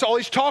 and that's all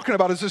he's talking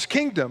about is this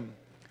kingdom.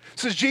 It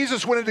says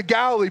Jesus went into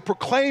Galilee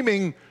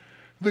proclaiming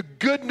the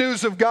good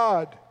news of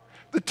God.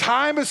 The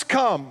time has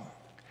come.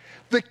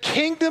 The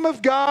kingdom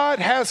of God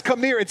has come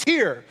near. It's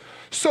here.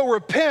 So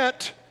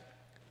repent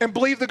and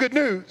believe the good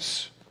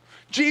news.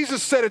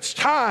 Jesus said, it's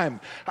time.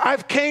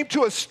 I've came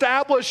to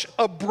establish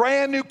a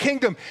brand new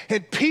kingdom,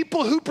 and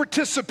people who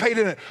participate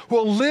in it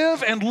will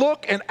live and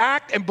look and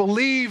act and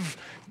believe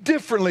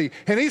differently.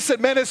 And he said,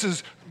 man, this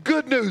is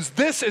good news.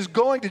 This is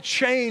going to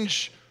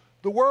change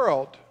the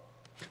world.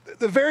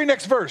 The very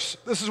next verse,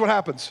 this is what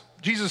happens.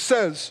 Jesus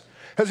says,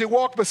 as he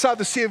walked beside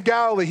the Sea of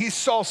Galilee, he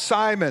saw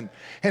Simon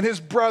and his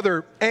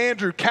brother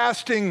Andrew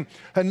casting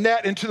a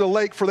net into the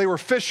lake, for they were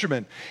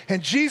fishermen.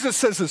 And Jesus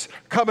says this,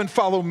 come and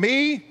follow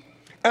me,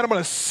 and I'm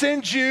going to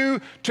send you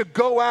to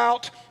go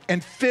out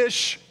and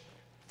fish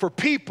for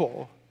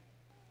people.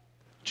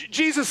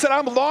 Jesus said,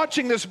 I'm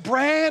launching this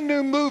brand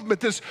new movement,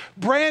 this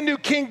brand new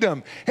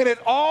kingdom, and it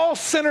all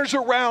centers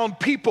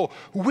around people.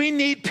 We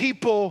need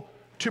people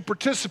to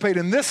participate,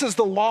 and this is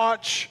the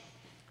launch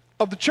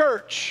of the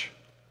church.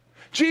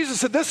 Jesus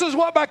said, this is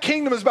what my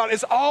kingdom is about.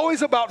 It's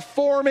always about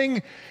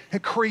forming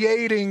and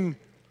creating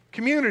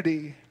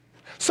community.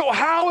 So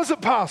how is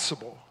it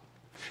possible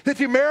that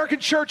the American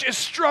church is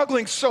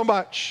struggling so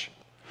much?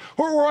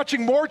 We're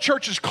watching more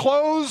churches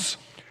close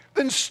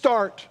than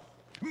start.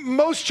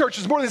 Most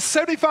churches, more than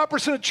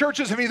 75% of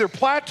churches have either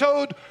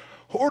plateaued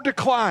or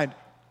declined.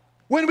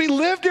 When we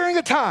live during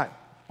a time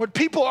when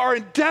people are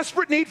in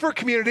desperate need for a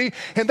community,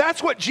 and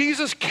that's what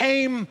Jesus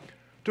came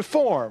to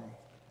form.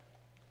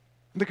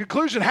 And the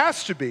conclusion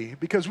has to be,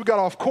 because we got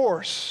off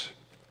course,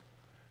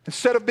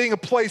 instead of being a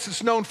place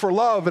that's known for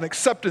love and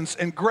acceptance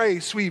and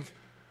grace, we've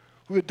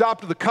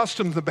adopted the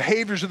customs, the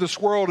behaviors of this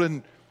world,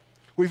 and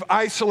we've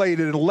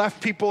isolated and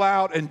left people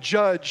out and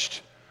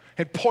judged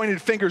and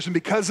pointed fingers. And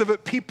because of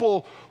it,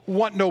 people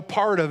want no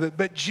part of it.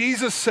 But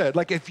Jesus said,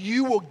 like, if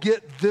you will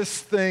get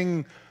this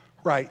thing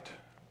right,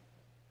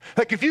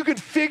 like if you can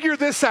figure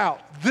this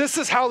out, this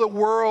is how the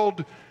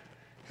world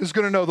is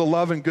going to know the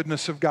love and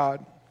goodness of God.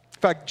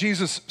 In fact,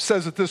 Jesus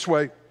says it this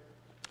way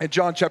in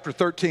John chapter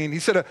 13. He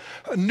said,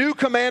 a new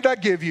command I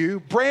give you,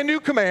 brand new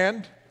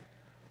command,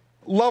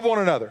 love one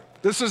another.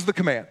 This is the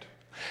command.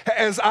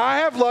 As I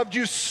have loved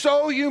you,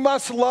 so you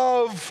must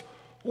love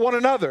one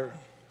another.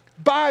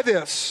 By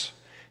this,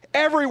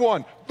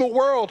 everyone, the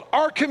world,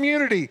 our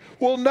community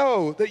will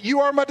know that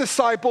you are my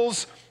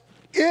disciples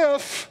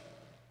if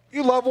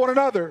you love one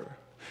another.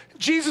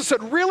 Jesus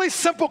said, really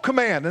simple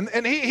command,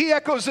 and he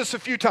echoes this a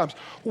few times.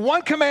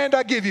 One command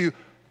I give you,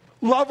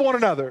 love one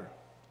another.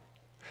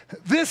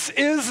 This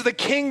is the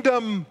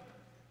kingdom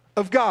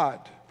of God.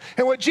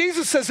 And what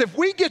Jesus says, if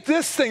we get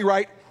this thing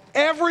right,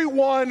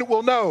 everyone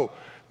will know.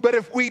 But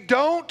if we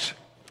don't,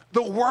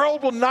 the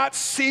world will not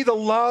see the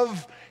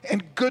love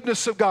and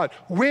goodness of God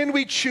when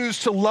we choose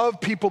to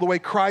love people the way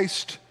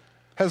Christ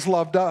has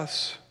loved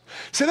us.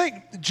 So I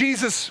think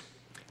Jesus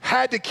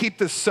had to keep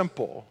this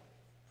simple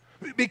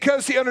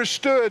because he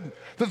understood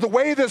that the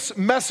way this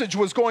message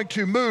was going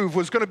to move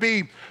was going to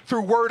be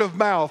through word of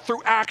mouth,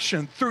 through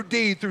action, through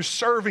deed, through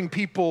serving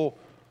people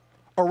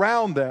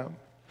around them.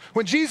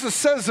 When Jesus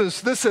says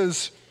this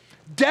is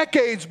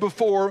decades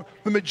before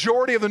the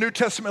majority of the New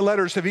Testament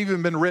letters have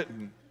even been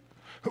written.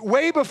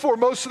 way before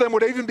most of them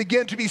would even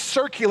begin to be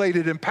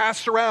circulated and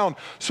passed around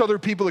so other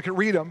people that could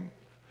read them.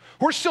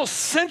 We're still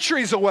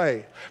centuries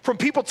away from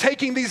people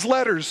taking these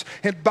letters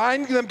and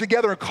binding them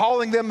together and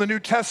calling them the New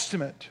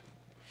Testament.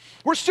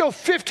 We're still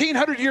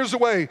 1,500 years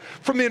away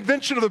from the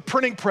invention of the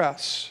printing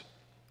press.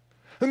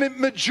 The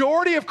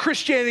majority of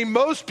Christianity,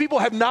 most people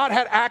have not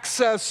had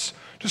access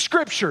to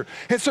Scripture.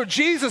 And so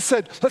Jesus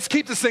said, let's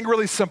keep this thing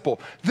really simple.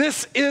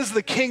 This is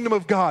the kingdom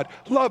of God.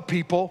 Love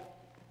people.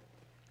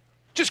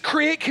 Just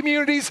create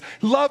communities,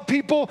 love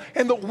people,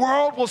 and the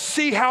world will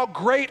see how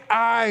great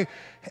I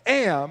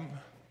am.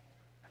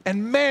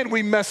 And man,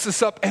 we mess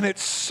this up, and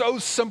it's so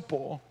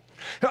simple.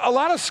 Now, a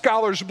lot of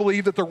scholars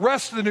believe that the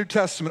rest of the New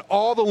Testament,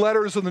 all the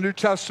letters of the New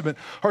Testament,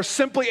 are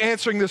simply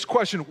answering this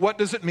question: what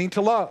does it mean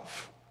to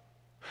love?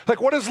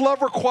 Like, what does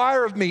love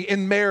require of me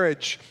in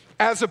marriage,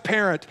 as a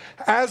parent,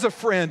 as a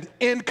friend,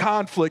 in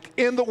conflict,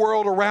 in the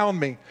world around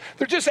me?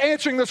 They're just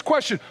answering this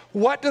question: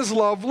 what does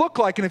love look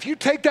like? And if you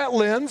take that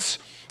lens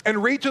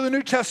and read through the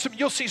New Testament,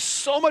 you'll see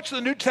so much of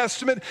the New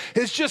Testament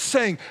is just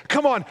saying,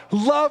 come on,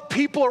 love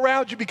people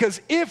around you, because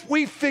if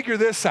we figure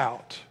this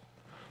out,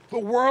 the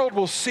world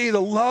will see the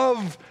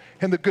love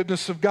and the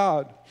goodness of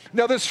God.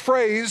 Now, this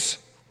phrase,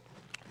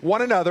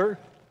 one another,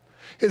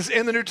 is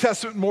in the New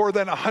Testament more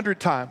than 100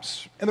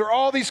 times. And there are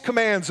all these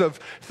commands of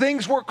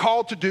things we're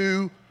called to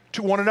do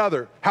to one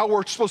another, how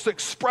we're supposed to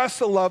express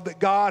the love that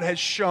God has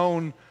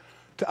shown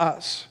to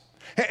us.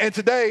 And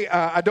today,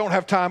 I don't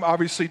have time,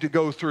 obviously, to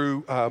go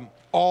through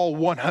all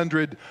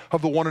 100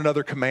 of the one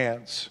another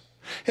commands.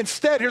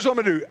 Instead, here's what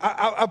I'm gonna do.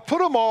 I put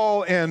them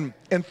all in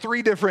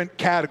three different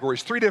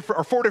categories,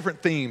 four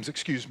different themes,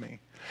 excuse me.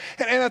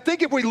 And I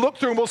think if we look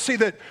through them, we'll see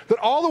that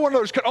all the one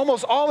another's,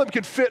 almost all of them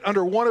could fit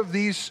under one of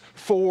these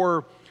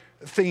four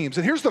themes.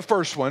 And here's the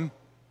first one: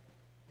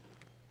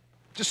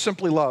 just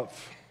simply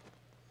love.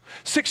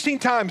 16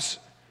 times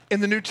in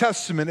the New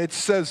Testament, it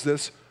says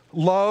this: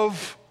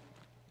 love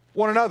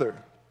one another.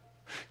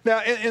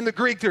 Now, in the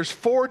Greek, there's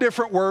four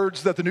different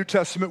words that the New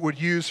Testament would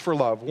use for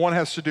love. One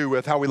has to do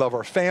with how we love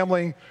our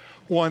family.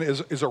 One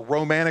is a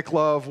romantic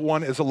love.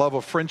 One is a love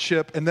of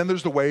friendship. And then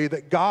there's the way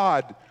that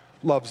God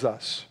loves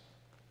us.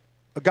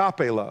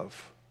 Agape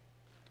love.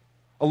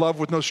 A love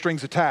with no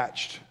strings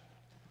attached.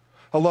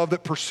 A love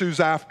that pursues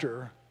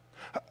after.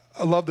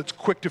 A love that's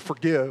quick to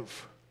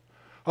forgive.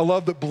 A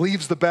love that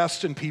believes the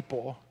best in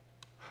people.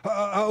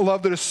 A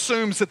love that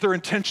assumes that their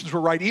intentions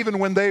were right, even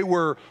when they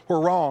were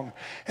wrong.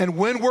 And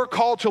when we're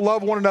called to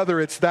love one another,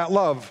 it's that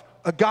love,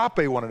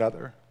 agape one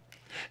another.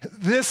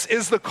 This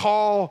is the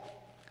call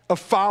of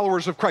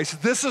followers of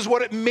Christ. This is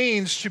what it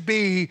means to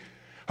be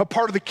a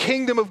part of the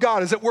kingdom of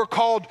God, is that we're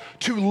called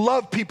to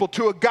love people,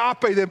 to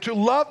agape them, to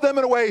love them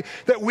in a way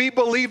that we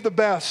believe the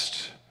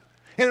best.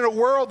 And in a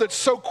world that's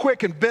so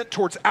quick and bent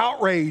towards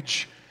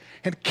outrage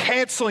and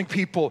canceling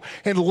people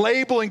and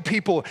labeling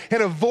people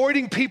and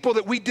avoiding people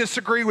that we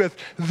disagree with,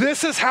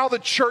 this is how the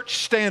church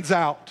stands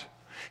out,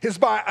 is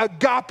by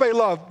agape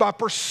love, by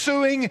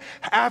pursuing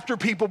after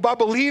people, by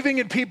believing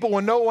in people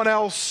when no one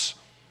else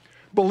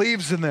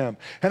believes in them.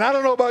 And I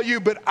don't know about you,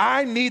 but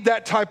I need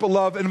that type of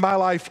love in my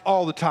life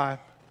all the time.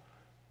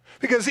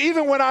 Because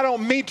even when I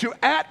don't mean to,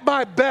 at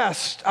my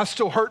best, I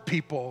still hurt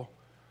people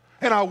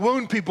and I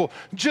wound people.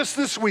 Just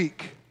this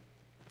week,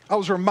 I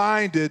was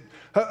reminded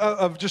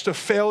of just a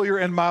failure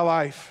in my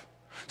life.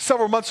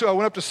 Several months ago, I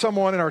went up to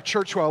someone in our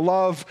church who I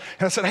love,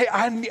 and I said, hey,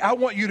 I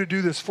want you to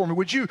do this for me.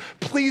 Would you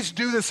please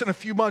do this in a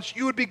few months?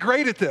 You would be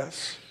great at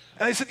this.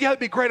 And they said, yeah, it'd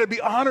be great. I'd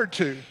be honored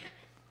to.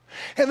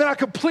 And then I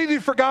completely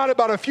forgot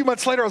about it. A few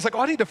months later, I was like,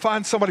 oh, I need to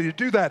find somebody to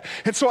do that.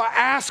 And so I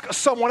asked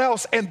someone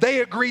else, and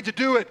they agreed to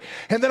do it.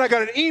 And then I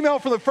got an email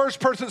from the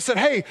first person that said,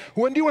 hey,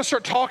 when do you want to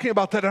start talking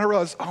about that? And I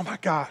realized, oh my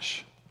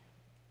gosh,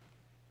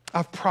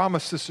 I've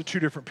promised this to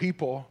two different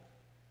people.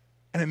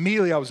 And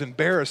immediately I was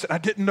embarrassed, and I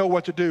didn't know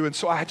what to do. And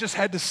so I just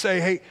had to say,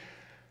 hey,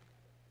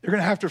 you're going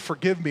to have to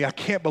forgive me. I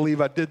can't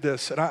believe I did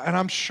this, and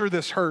I'm sure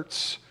this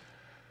hurts.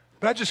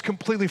 But I just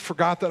completely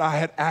forgot that I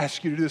had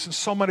asked you to do this, and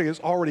somebody has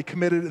already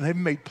committed, and they've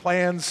made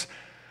plans.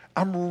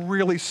 I'm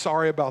really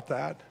sorry about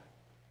that.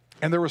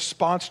 And their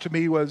response to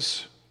me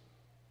was,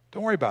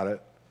 don't worry about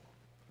it.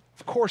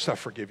 Of course I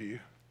forgive you.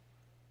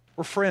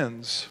 We're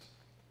friends.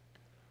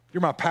 You're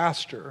my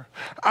pastor.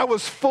 I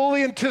was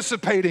fully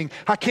anticipating,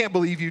 I can't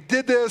believe you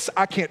did this.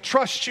 I can't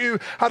trust you.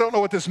 I don't know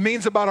what this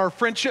means about our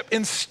friendship.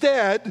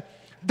 Instead,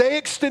 they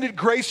extended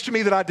grace to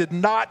me that I did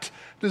not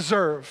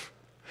deserve.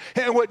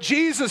 And what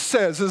Jesus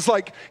says is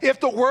like, if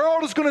the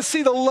world is going to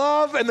see the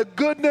love and the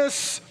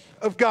goodness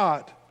of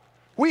God,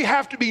 we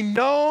have to be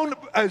known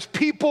as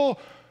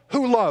people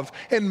who love.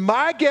 And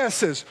my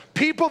guess is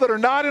people that are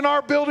not in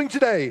our building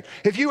today,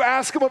 if you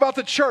ask them about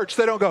the church,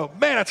 they don't go,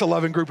 man, that's a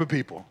loving group of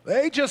people.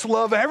 They just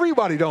love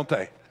everybody, don't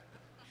they?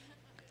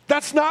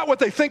 That's not what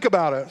they think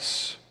about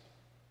us.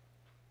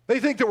 They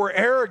think that we're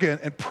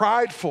arrogant and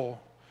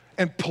prideful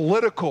and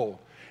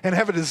political and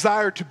have a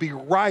desire to be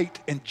right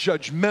and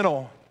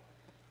judgmental.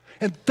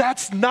 And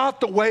that's not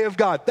the way of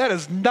God. That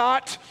is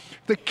not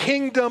the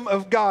kingdom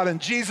of God.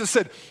 And Jesus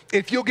said,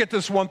 if you'll get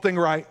this one thing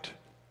right,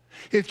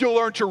 if you'll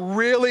learn to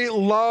really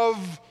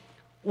love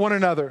one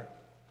another,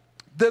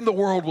 then the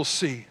world will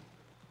see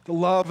the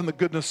love and the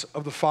goodness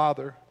of the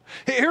Father.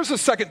 Here's the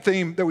second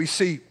theme that we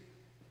see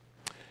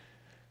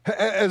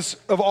as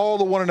of all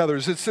the one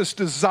another's. It's this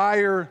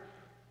desire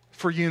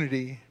for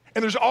unity.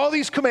 And there's all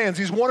these commands,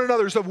 these one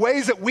another's, of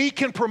ways that we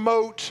can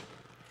promote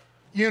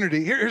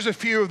unity. Here's a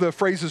few of the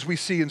phrases we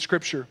see in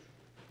Scripture.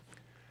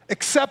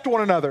 Accept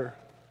one another.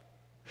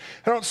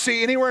 I don't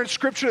see anywhere in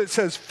Scripture that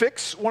says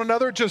fix one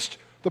another. Just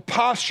the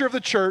posture of the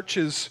church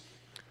is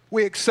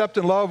we accept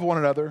and love one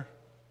another.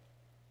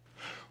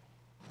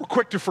 We're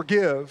quick to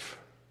forgive.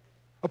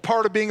 A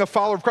part of being a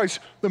follower of Christ.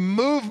 The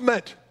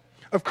movement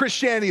of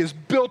Christianity is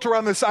built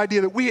around this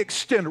idea that we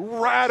extend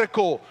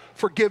radical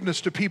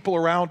forgiveness to people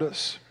around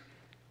us.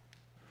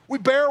 We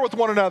bear with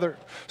one another.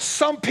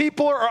 Some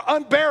people are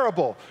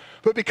unbearable,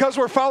 but because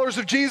we're followers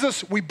of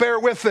Jesus, we bear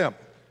with them.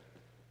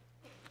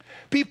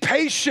 Be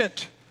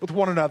patient with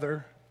one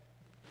another.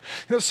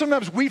 You know,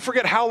 sometimes we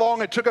forget how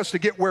long it took us to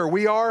get where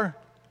we are,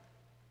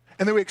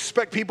 and then we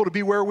expect people to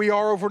be where we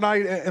are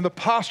overnight, and the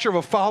posture of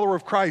a follower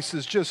of Christ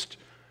is just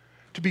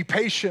to be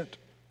patient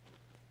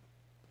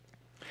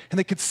and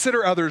to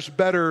consider others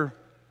better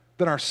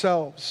than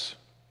ourselves.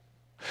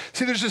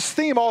 See, there's this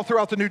theme all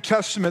throughout the New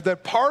Testament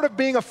that part of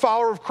being a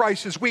follower of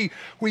Christ is we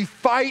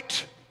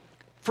fight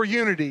for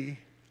unity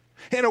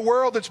in a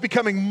world that's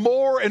becoming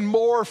more and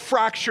more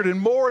fractured and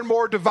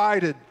more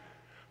divided.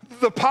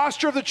 The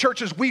posture of the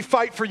church is we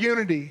fight for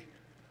unity.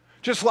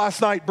 Just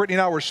last night, Brittany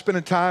and I were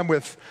spending time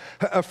with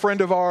a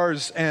friend of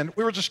ours, and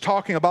we were just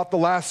talking about the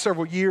last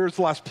several years,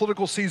 the last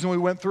political season we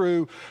went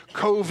through,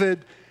 COVID,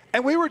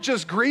 and we were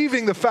just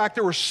grieving the fact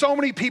there were so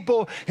many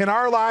people in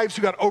our lives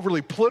who got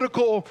overly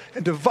political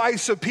and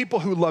divisive, people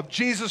who love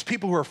Jesus,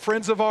 people who are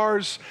friends of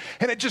ours,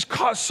 and it just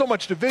caused so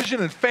much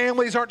division, and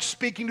families aren't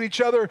speaking to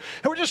each other.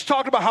 And we're just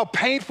talking about how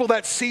painful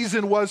that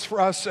season was for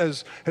us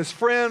as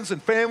friends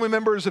and family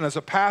members and as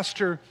a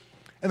pastor.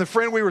 And the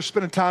friend we were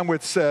spending time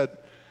with said,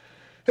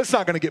 "It's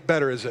not going to get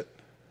better, is it?"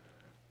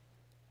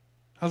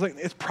 I was like,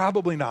 "It's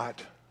probably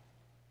not.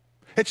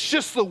 It's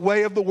just the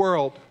way of the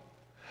world."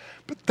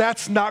 But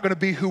that's not going to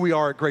be who we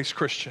are at Grace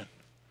Christian.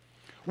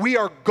 We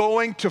are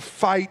going to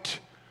fight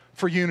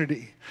for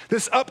unity.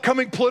 This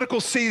upcoming political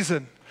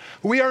season,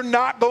 we are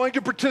not going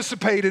to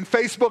participate in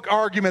Facebook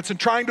arguments and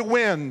trying to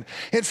win.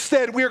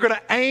 Instead, we are going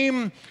to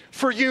aim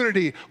for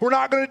unity. We're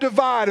not going to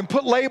divide and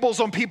put labels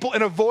on people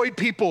and avoid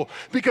people,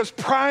 because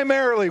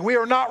primarily we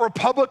are not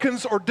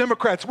Republicans or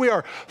Democrats. We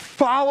are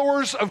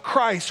followers of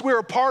Christ. We are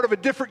a part of a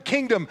different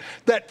kingdom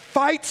that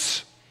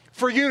fights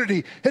for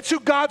unity. It's who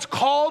God's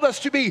called us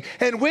to be.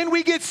 And when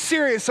we get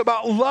serious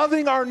about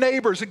loving our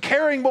neighbors and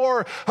caring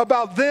more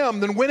about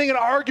them than winning an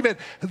argument,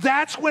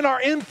 that's when our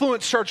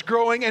influence starts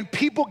growing and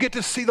people get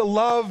to see the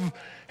love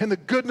and the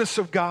goodness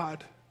of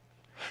God.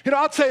 You know,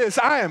 I'll tell you this,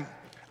 I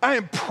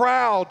am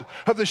proud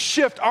of the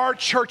shift our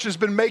church has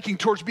been making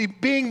towards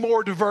being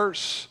more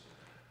diverse.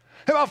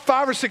 About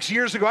 5 or 6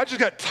 years ago, I just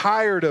got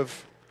tired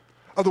of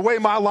the way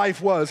my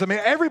life was. I mean,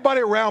 everybody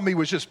around me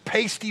was just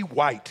pasty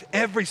white,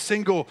 every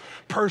single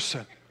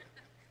person.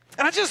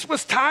 And I just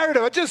was tired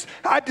of it.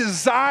 I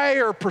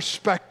desire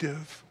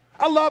perspective.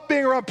 I love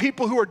being around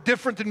people who are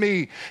different than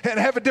me and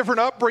have a different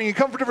upbringing,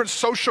 come from a different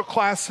social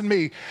class than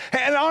me.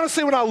 And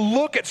honestly, when I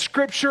look at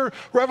Scripture,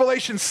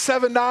 Revelation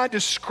 7:9,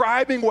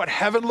 describing what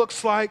heaven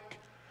looks like,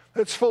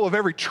 it's full of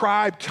every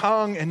tribe,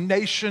 tongue, and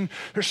nation,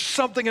 there's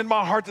something in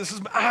my heart that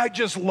says, I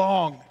just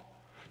long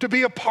to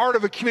be a part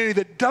of a community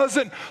that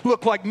doesn't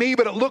look like me,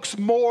 but it looks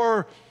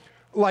more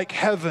like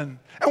heaven.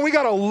 And we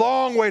got a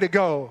long way to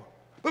go.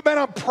 But man,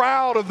 I'm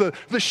proud of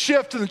the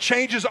shift and the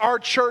changes our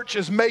church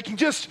is making.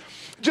 Just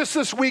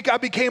this week, I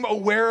became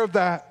aware of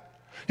that.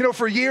 You know,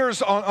 for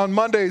years on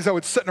Mondays, I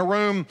would sit in a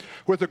room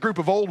with a group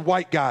of old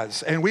white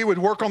guys, and we would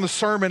work on the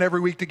sermon every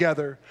week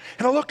together.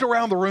 And I looked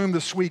around the room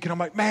this week, and I'm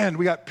like, man,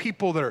 we got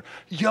people that are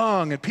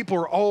young and people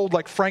who are old,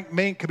 like Frank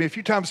Mink. I mean, a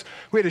few times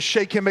we had to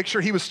shake him, make sure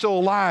he was still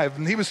alive,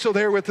 and he was still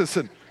there with us.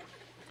 And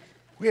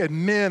we had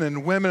men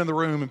and women in the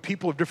room and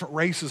people of different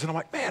races. And I'm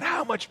like, man,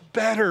 how much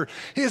better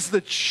is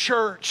the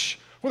church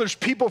when there's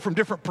people from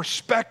different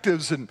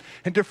perspectives and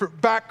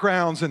different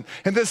backgrounds. And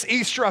this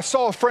Easter, I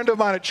saw a friend of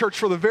mine at church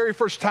for the very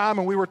first time,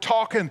 and we were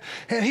talking,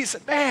 and he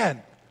said,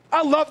 man,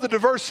 I love the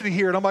diversity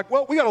here. And I'm like,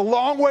 well, we got a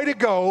long way to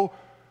go,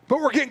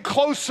 but we're getting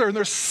closer. And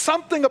there's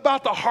something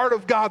about the heart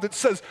of God that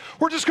says,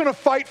 we're just going to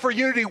fight for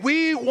unity.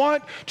 We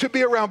want to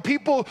be around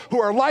people who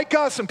are like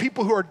us and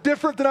people who are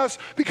different than us,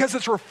 because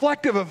it's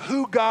reflective of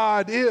who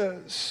God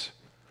is.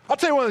 I'll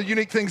tell you one of the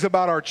unique things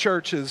about our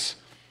church is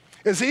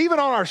even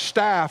on our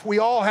staff, we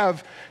all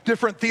have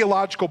different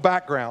theological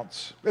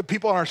backgrounds. We have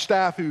people on our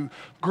staff who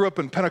grew up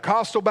in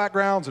Pentecostal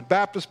backgrounds and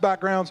Baptist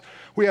backgrounds.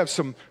 We have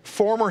some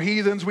former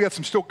heathens. We have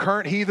some still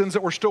current heathens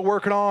that we're still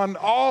working on.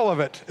 All of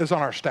it is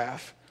on our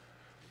staff.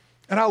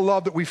 And I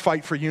love that we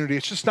fight for unity.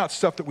 It's just not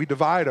stuff that we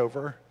divide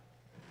over.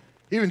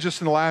 Even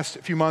just in the last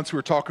few months, we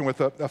were talking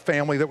with a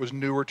family that was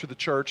newer to the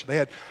church. They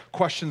had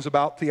questions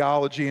about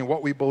theology and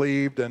what we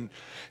believed, and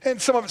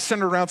some of it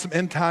centered around some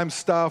end time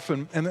stuff.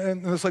 And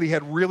this lady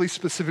had really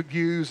specific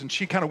views, and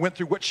she kind of went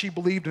through what she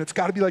believed, and it's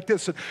got to be like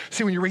this. And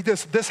see, when you read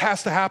this, this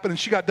has to happen. And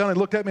she got done and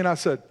looked at me, and I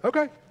said,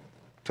 okay,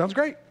 sounds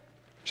great.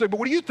 She's like, but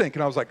what do you think?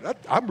 And I was like,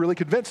 I'm really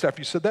convinced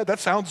after you said that. That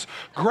sounds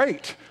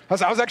great. I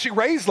was actually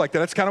raised like that.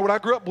 That's kind of what I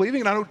grew up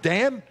believing. And I know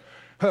Dan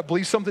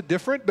believes something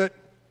different, but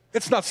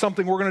it's not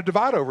something we're going to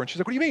divide over. And she's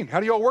like, what do you mean? How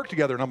do you all work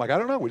together? And I'm like, I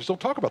don't know. We just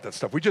don't talk about that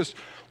stuff.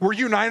 We're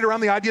united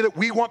around the idea that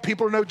we want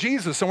people to know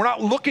Jesus. And we're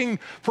not looking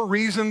for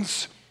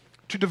reasons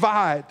to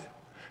divide.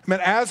 I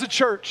mean, as a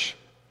church,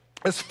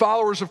 as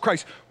followers of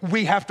Christ,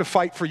 we have to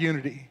fight for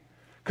unity.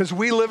 Because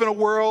we live in a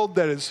world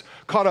that is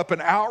caught up in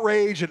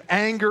outrage and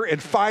anger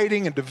and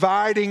fighting and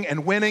dividing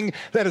and winning.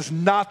 That is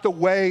not the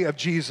way of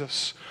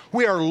Jesus.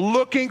 We are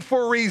looking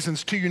for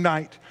reasons to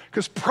unite.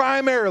 Because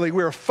primarily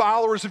we are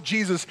followers of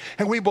Jesus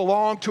and we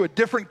belong to a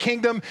different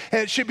kingdom, and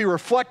it should be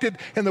reflected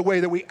in the way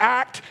that we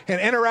act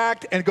and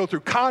interact and go through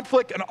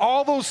conflict and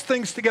all those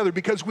things together,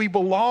 because we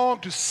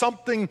belong to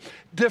something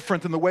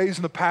different than the ways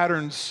and the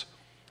patterns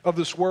of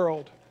this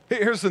world.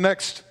 Here's the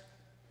next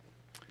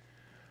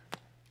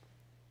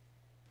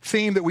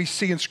theme that we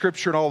see in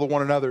Scripture and all the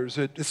one another's.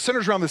 It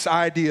centers around this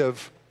idea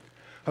of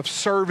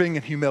serving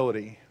and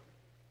humility.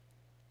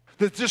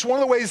 That's just one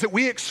of the ways that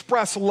we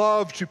express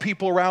love to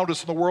people around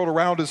us and the world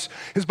around us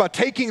is by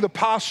taking the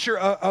posture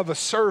of a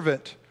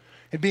servant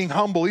and being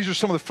humble. These are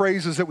some of the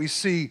phrases that we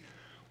see.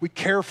 We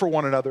care for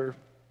one another.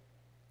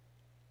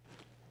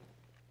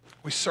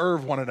 We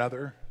serve one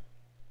another.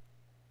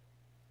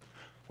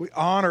 We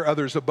honor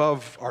others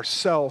above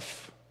ourselves.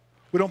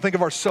 We don't think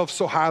of ourselves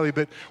so highly,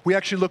 but we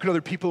actually look at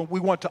other people and we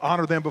want to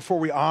honor them before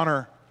we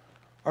honor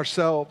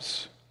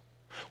ourselves.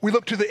 We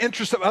look to the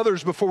interest of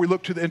others before we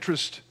look to the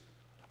interest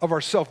of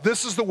ourselves.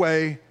 This is the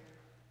way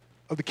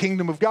of the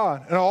kingdom of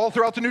God. And all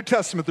throughout the New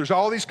Testament, there's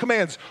all these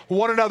commands,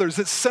 one another's,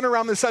 that center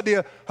around this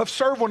idea of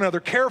serve one another,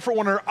 care for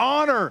one another,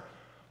 honor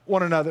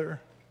one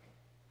another.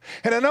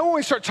 And I know when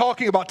we start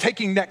talking about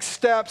taking next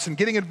steps and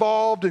getting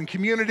involved in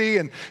community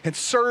and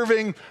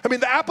serving, I mean,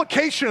 the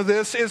application of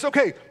this is,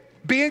 okay,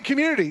 be in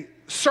community,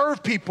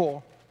 serve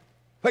people.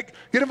 Like,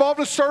 get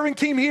involved in a serving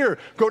team here,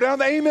 go down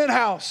to the Amen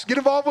House, get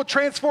involved with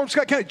Transform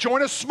Scott County,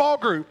 join a small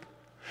group.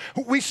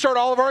 We start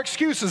all of our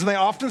excuses, and they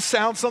often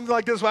sound something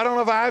like this: well, I don't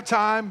know if I have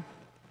time.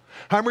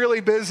 I'm really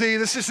busy.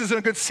 This just isn't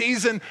a good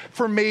season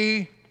for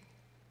me.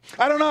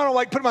 I don't know. I don't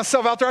like putting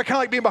myself out there. I kind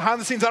of like being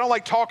behind the scenes. I don't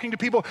like talking to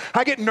people.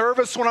 I get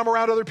nervous when I'm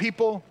around other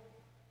people.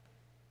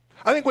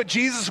 I think what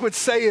Jesus would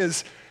say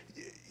is,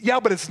 yeah,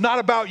 but it's not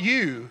about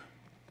you.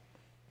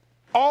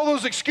 All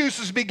those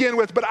excuses begin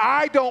with, but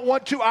I don't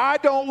want to, I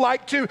don't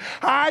like to,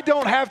 I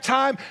don't have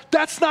time.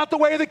 That's not the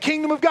way of the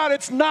kingdom of God.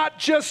 It's not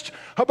just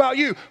about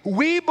you.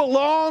 We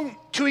belong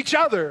to each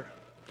other.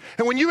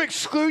 And when you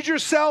exclude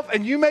yourself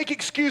and you make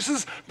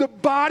excuses, the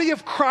body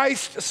of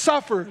Christ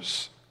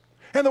suffers.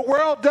 And the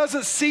world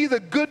doesn't see the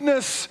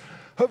goodness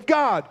of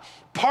God.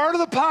 Part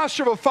of the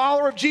posture of a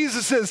follower of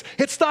Jesus is,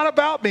 it's not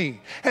about me.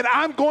 And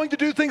I'm going to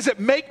do things that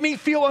make me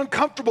feel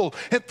uncomfortable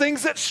and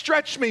things that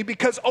stretch me,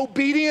 because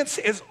obedience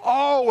is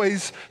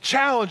always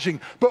challenging.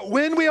 But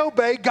when we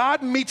obey,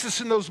 God meets us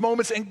in those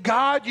moments, and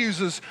God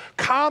uses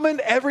common,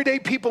 everyday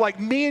people like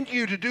me and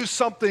you to do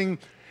something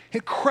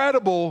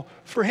incredible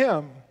for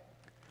Him.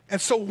 And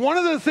so one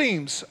of the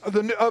themes of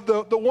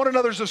the one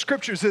another's of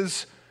Scriptures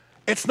is,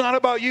 it's not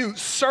about you.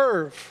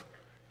 Serve,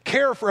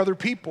 care for other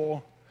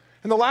people.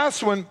 And the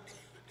last one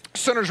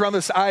centers around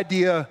this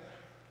idea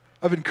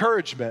of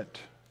encouragement.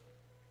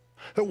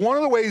 That one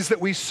of the ways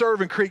that we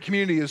serve and create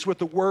community is with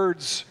the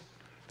words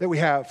that we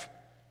have.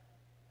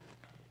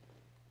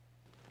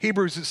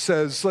 Hebrews, it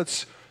says,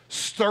 let's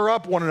stir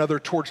up one another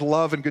towards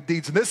love and good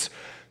deeds. And this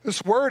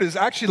word is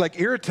actually like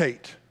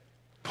irritate,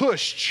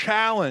 push,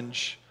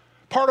 challenge.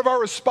 Part of our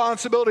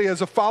responsibility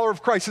as a follower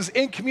of Christ is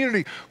in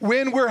community,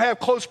 when we have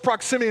close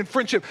proximity and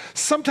friendship,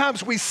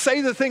 sometimes we say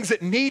the things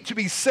that need to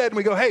be said, and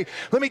we go, hey,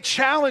 let me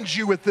challenge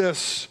you with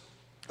this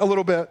a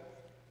little bit.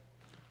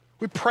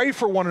 We pray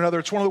for one another.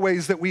 It's one of the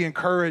ways that we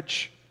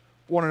encourage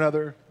one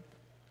another.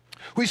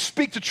 We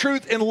speak the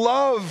truth in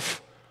love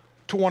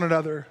to one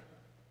another.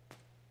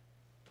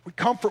 We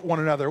comfort one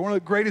another. One of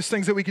the greatest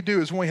things that we could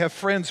do is when we have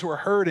friends who are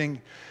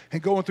hurting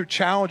and going through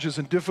challenges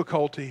and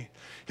difficulty,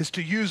 is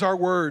to use our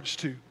words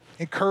to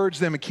encourage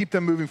them and keep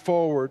them moving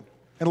forward.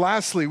 And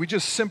lastly, we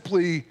just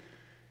simply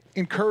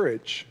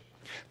encourage.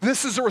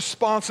 This is a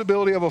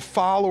responsibility of a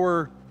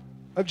follower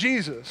of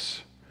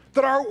Jesus,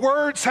 that our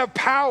words have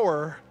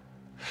power.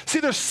 See,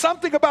 there's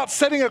something about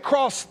sitting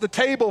across the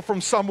table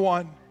from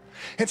someone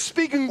and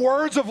speaking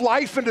words of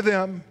life into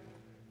them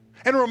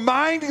and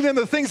reminding them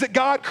of the things that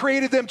God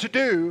created them to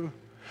do.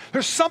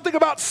 There's something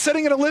about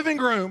sitting in a living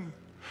room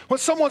when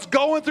someone's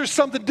going through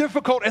something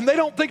difficult and they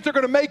don't think they're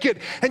going to make it,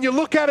 and you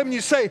look at them and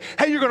you say,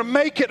 hey, you're going to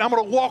make it, and I'm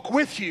going to walk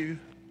with you.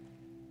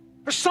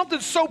 There's something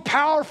so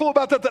powerful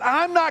about that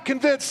I'm not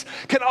convinced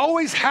can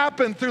always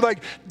happen through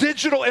like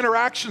digital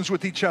interactions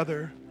with each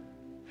other.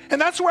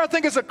 And that's where I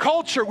think as a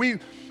culture, we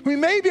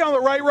may be on the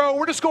right road,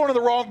 we're just going in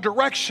the wrong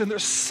direction.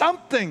 There's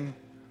something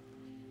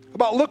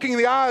about looking in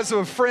the eyes of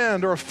a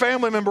friend or a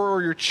family member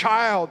or your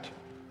child,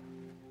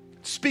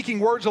 speaking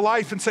words of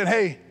life and saying,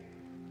 hey,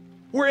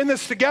 we're in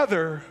this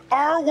together.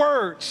 Our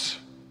words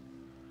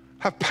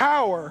have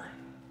power.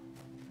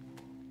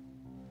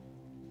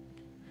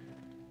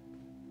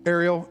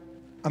 Ariel,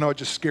 I know I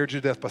just scared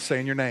you to death by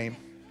saying your name.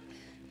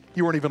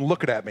 You weren't even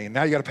looking at me.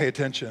 Now you got to pay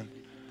attention.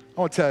 I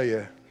want to tell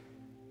you,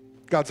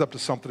 God's up to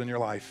something in your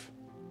life.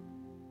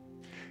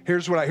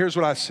 Here's what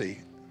I see.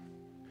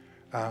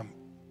 A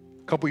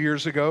couple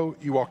years ago,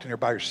 you walked in here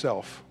by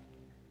yourself.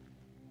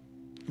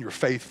 You were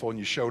faithful and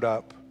you showed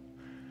up.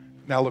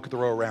 Now look at the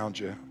row around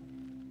you.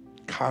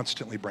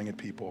 Constantly bringing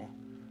people.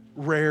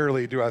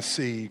 Rarely do I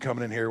see you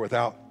coming in here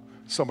without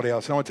somebody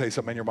else. And I want to tell you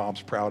something, your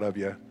mom's proud of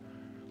you.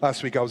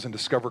 Last week I was in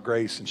Discover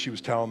Grace and she was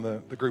telling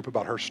the group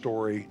about her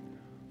story.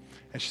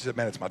 And she said,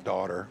 man, it's my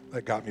daughter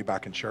that got me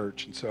back in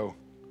church. And so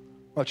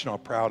I'll let you know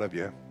I'm proud of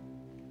you.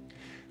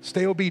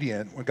 Stay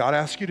obedient. When God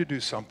asks you to do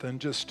something,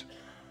 just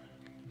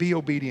be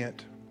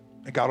obedient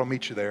and God will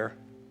meet you there.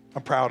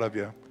 I'm proud of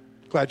you.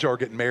 Glad y'all are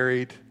getting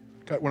married.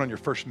 Went on your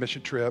first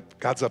mission trip.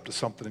 God's up to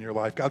something in your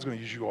life. God's going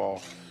to use you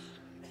all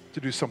to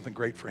do something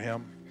great for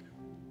him.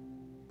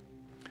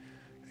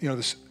 You know,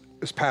 this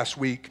past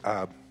week,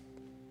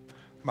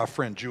 my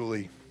friend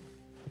Julie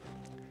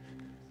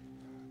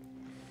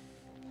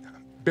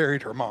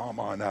buried her mom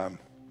on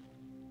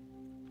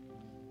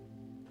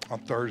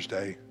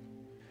Thursday,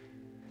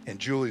 and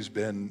Julie's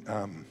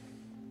been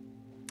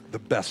the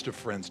best of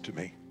friends to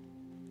me.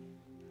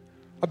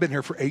 I've been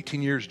here for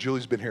 18 years.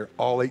 Julie's been here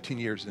all 18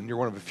 years, and you're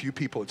one of the few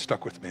people that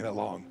stuck with me that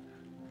long.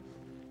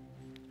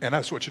 And I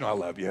just want you to know I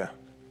love you.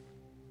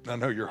 And I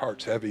know your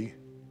heart's heavy.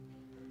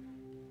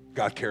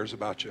 God cares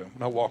about you.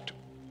 When I walked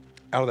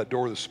out of that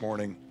door this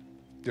morning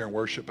during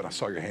worship, and I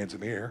saw your hands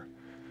in the air,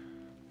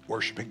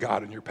 worshiping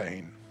God in your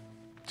pain,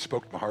 it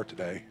spoke to my heart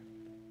today.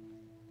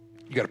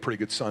 You got a pretty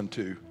good son,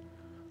 too.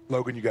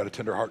 Logan, you got a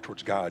tender heart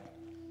towards God.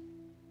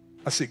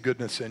 I see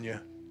goodness in you.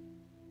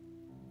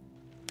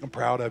 I'm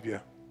proud of you.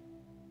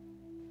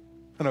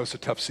 I know it's a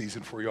tough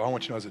season for you. I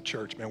want you to know as a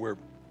church, man,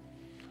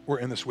 we're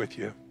in this with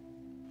you.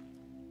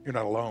 You're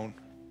not alone.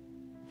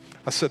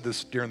 I said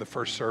this during the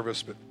first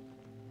service, but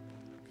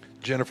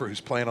Jennifer,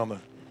 who's playing on the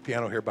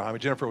piano here behind me,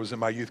 Jennifer was in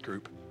my youth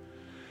group,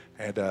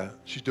 and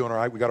she's doing all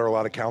right. We got her a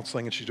lot of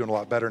counseling, and she's doing a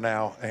lot better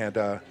now. And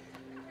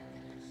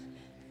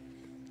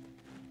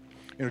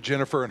you know,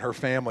 Jennifer and her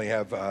family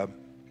have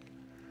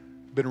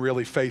been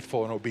really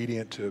faithful and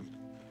obedient to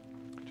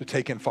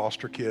take in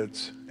foster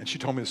kids. And she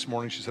told me this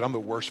morning, she said, I'm the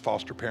worst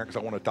foster parent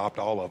because I want to adopt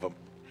all of them.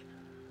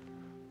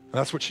 And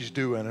that's what she's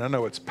doing. And I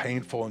know it's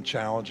painful and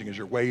challenging as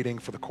you're waiting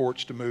for the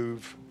courts to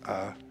move.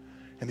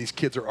 And these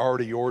kids are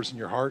already yours in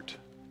your heart.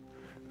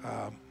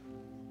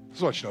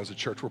 Just want you to know, as a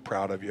church, we're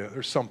proud of you.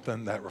 There's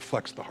something that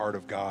reflects the heart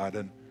of God.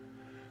 And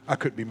I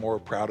couldn't be more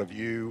proud of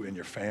you and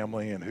your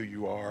family and who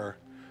you are.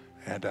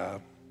 And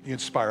you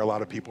inspire a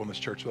lot of people in this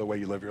church with the way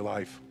you live your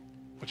life.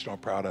 Which I'm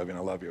proud of you, and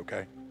I love you,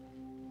 okay?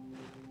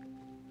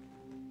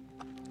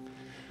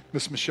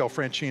 Miss Michelle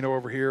Franchino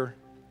over here.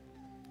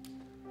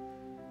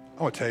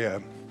 I want to tell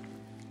you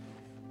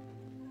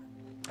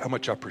how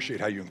much I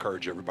appreciate how you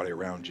encourage everybody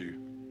around you.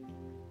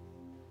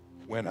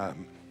 When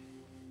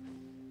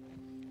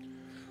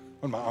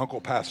my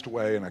uncle passed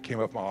away and I came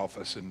up my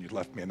office and you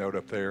left me a note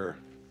up there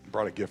and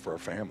brought a gift for our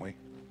family.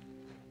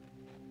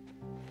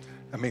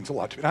 That means a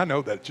lot to me. And I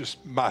know that's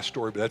just my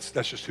story, but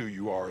that's just who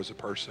you are as a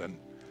person.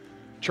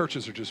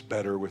 Churches are just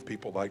better with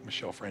people like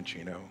Michelle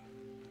Franchino.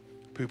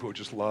 People who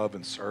just love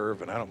and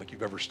serve, and I don't think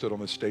you've ever stood on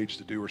this stage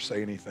to do or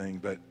say anything,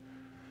 but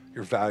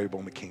you're valuable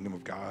in the kingdom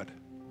of God.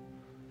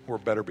 We're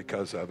better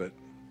because of it.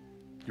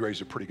 You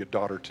raised a pretty good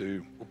daughter,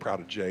 too. We're proud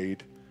of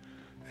Jade,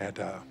 and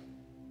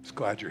just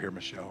glad you're here,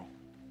 Michelle.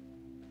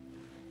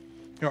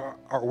 You know,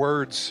 our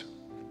words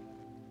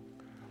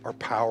are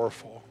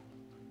powerful.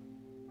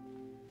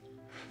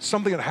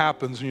 Something that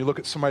happens when you look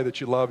at somebody that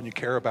you love and you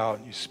care about,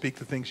 and you speak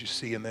the things you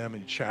see in them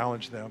and you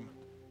challenge them.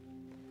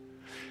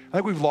 I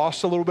think we've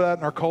lost a little bit of that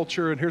in our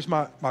culture, and here's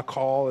my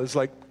call is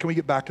like, can we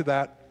get back to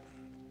that?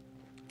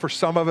 For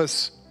some of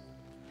us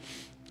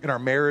in our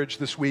marriage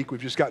this week,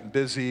 we've just gotten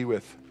busy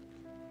with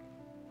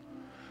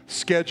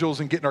schedules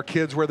and getting our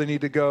kids where they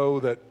need to go,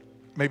 that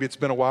maybe it's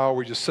been a while where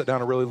we just sat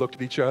down and really looked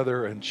at each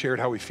other and shared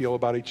how we feel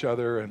about each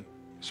other and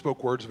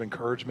spoke words of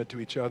encouragement to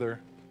each other.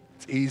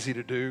 It's easy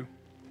to do.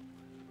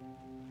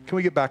 Can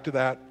we get back to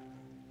that?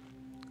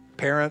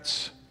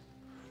 Parents,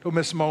 don't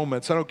miss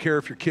moments. I don't care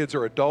if your kids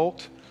are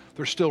adult,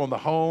 they're still in the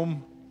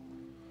home.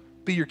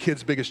 Be your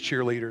kids' biggest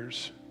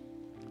cheerleaders.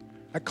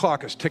 That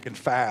clock is ticking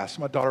fast.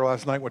 My daughter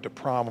last night went to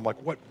prom. I'm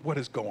like, what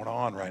is going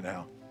on right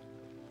now?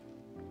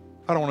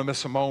 I don't want to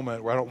miss a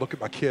moment where I don't look at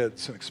my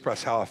kids and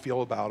express how I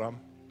feel about them.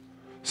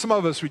 Some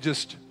of us,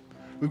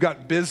 we've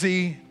gotten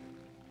busy.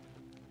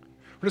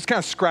 We're just kind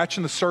of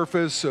scratching the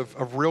surface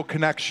of real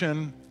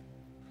connection.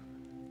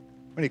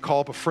 When you call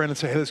up a friend and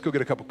say, hey, let's go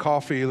get a cup of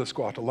coffee, let's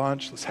go out to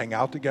lunch, let's hang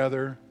out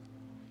together.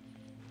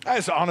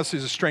 As honestly,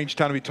 it's a strange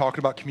time to be talking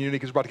about community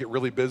because we're about to get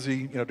really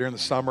busy, during the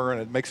summer, and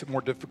it makes it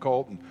more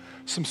difficult. And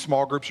some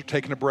small groups are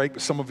taking a break,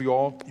 but some of you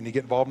all, you need to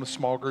get involved in a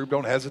small group.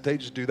 Don't hesitate,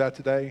 just do that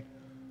today.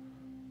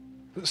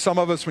 Some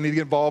of us, we need to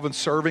get involved in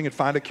serving and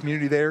find a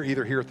community there,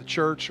 either here at the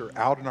church or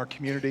out in our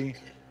community.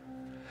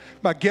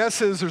 My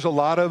guess is there's a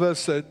lot of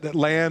us that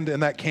land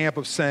in that camp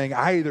of saying,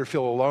 I either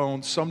feel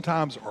alone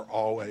sometimes or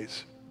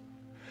always.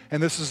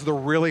 And this is the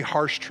really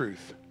harsh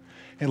truth.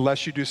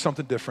 Unless you do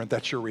something different,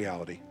 that's your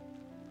reality.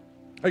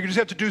 Or you just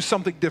have to do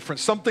something different,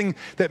 something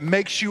that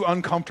makes you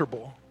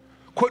uncomfortable.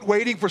 Quit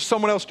waiting for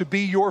someone else to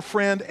be your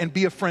friend and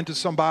be a friend to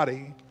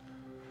somebody.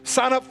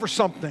 Sign up for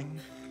something.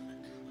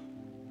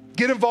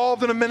 Get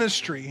involved in a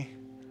ministry.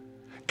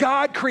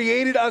 God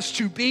created us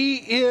to be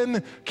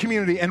in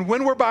community. And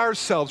when we're by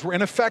ourselves, we're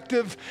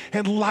ineffective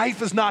and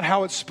life is not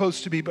how it's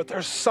supposed to be. But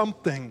there's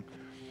something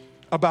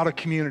about a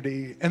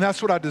community. And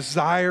that's what I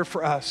desire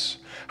for us.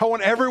 I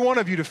want every one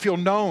of you to feel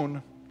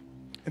known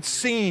and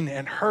seen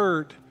and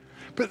heard.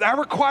 But that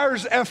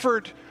requires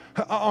effort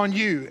on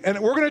you. And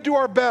we're going to do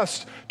our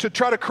best to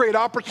try to create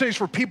opportunities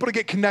for people to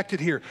get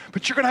connected here.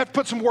 But you're going to have to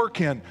put some work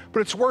in.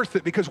 But it's worth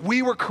it because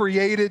we were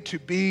created to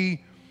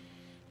be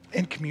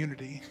in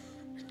community.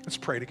 Let's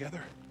pray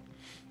together.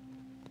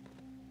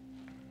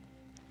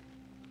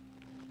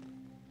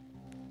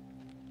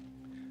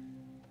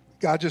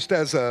 God, just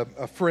as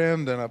a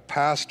friend and a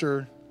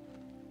pastor,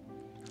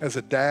 as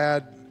a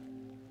dad,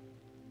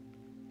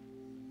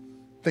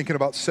 thinking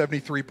about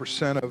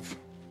 73% of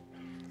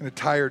an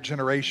entire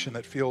generation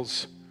that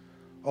feels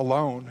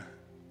alone.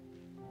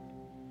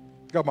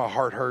 God, my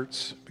heart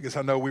hurts because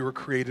I know we were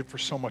created for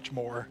so much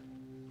more.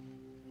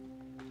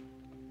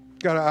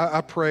 God, I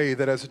pray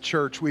that as a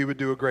church, we would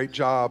do a great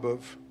job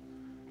of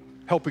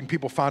helping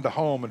people find a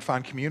home and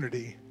find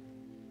community.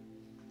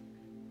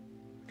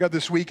 God,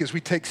 this week as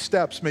we take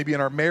steps, maybe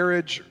in our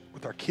marriage,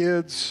 with our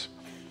kids,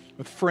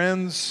 with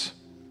friends,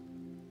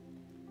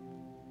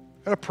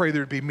 God, I pray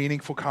there'd be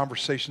meaningful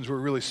conversations where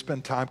we really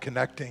spend time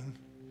connecting.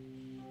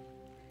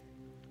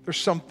 There's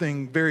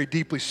something very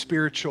deeply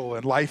spiritual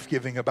and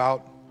life-giving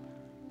about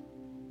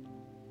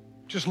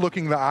just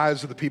looking in the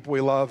eyes of the people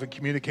we love and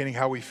communicating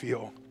how we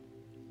feel.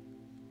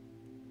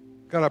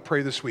 God, I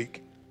pray this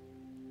week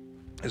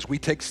as we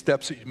take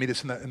steps that you meet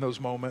us in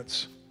those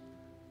moments.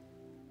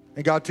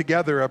 And God,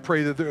 together, I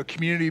pray that a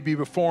community be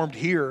formed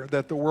here,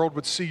 that the world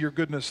would see your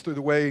goodness through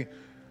the way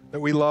that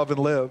we love and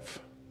live.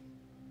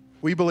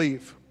 We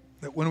believe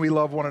that when we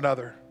love one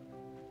another,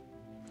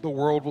 the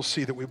world will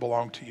see that we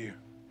belong to you.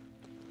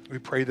 We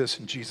pray this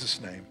in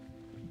Jesus' name.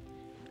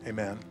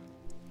 Amen.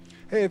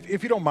 Hey,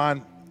 if you don't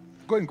mind,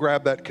 go ahead and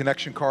grab that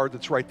connection card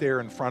that's right there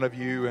in front of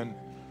you. And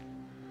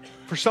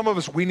for some of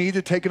us, we need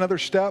to take another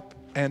step.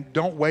 And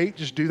don't wait,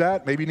 just do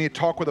that. Maybe you need to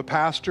talk with a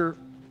pastor.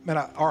 Man,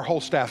 our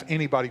whole staff,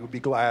 anybody would be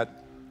glad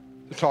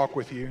to talk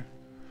with you.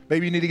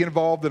 Maybe you need to get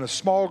involved in a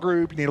small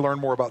group. You need to learn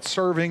more about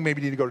serving.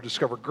 Maybe you need to go to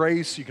Discover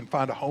Grace. You can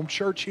find a home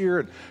church here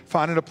and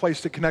find a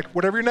place to connect.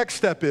 Whatever your next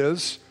step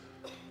is,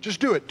 just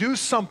do it. Do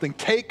something.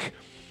 Take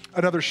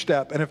another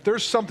step. And if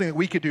there's something that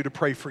we could do to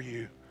pray for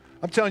you,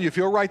 I'm telling you, if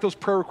you'll write those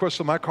prayer requests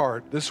on my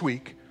card this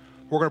week,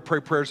 we're going to pray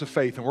prayers of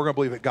faith, and we're going to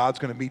believe that God's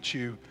going to meet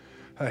you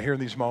here in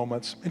these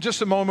moments. In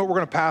just a moment, we're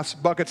going to pass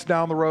buckets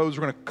down the rows.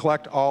 We're going to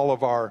collect all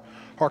of our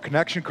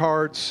connection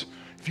cards.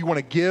 If you want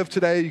to give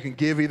today, you can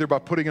give either by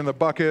putting in the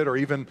bucket or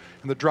even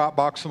in the drop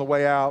box on the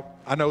way out.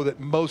 I know that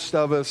most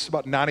of us,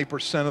 about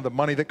 90% of the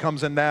money that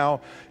comes in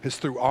now is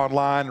through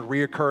online and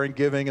reoccurring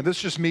giving. And this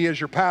is just me as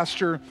your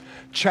pastor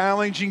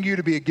challenging you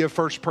to be a give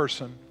first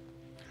person.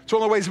 So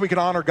one of the ways we can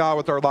honor God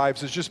with our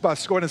lives is just by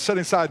going and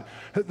setting aside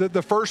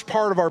the first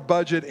part of our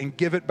budget and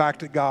give it back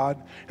to God.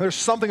 And there's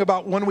something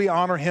about when we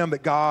honor him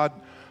that God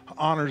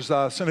honors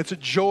us. And it's a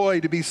joy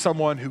to be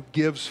someone who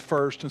gives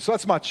first. And so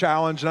that's my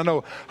challenge. And I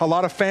know a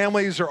lot of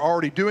families are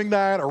already doing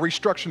that or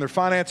restructuring their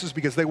finances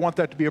because they want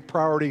that to be a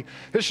priority.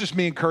 It's just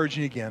me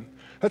encouraging you again.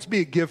 Let's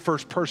be a give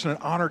first person and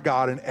honor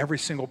God in every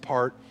single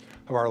part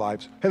of our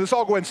lives. Hey, let's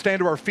all go ahead and stand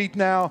to our feet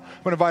now.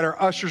 I'm going to invite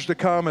our ushers to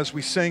come as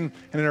we sing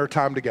and in our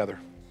time together.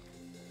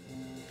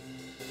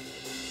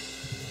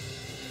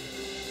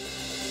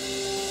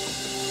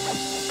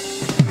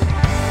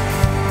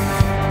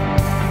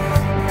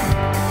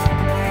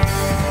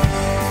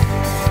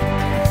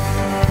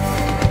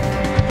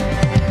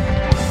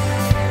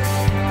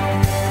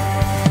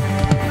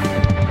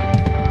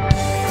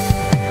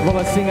 Well,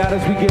 let's sing out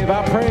as we give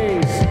our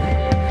praise.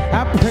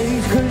 I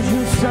praise because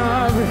you're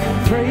sovereign.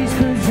 Praise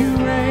because you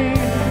reign.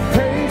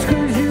 Praise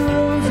because you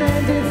rose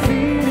and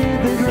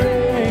defeated the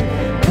grave.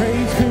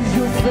 Praise because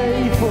you're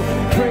faithful.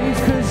 Praise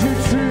because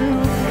you're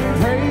true.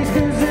 Praise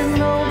because there's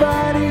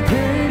nobody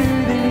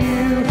greater than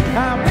you.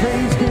 I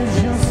praise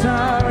because you're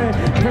sovereign.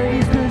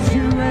 Praise because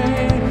you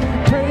reign.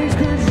 Praise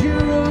because you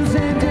rose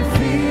and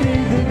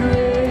defeated the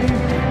grave.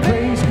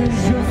 Praise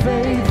because you're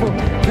faithful.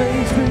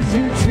 Praise because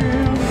you're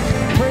true.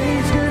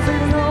 Praise because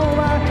there's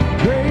nobody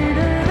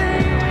greater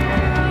than you.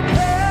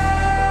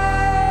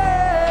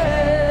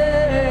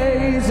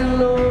 Praise the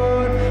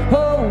Lord,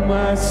 oh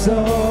my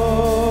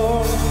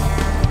soul.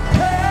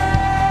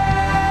 Praise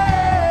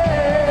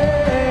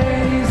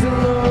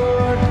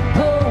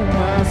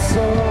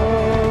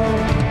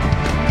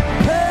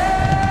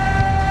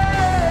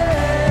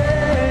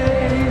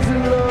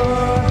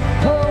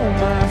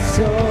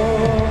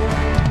soul.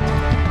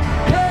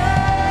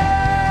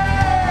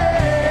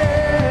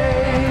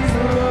 Praise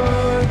the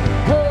Lord,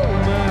 oh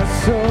my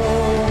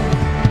soul.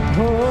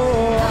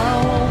 Oh, I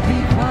won't be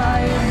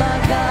quiet, my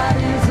God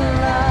is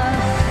alive.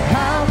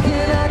 How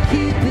can I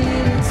keep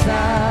it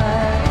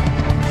inside?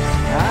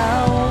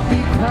 I won't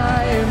be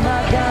quiet,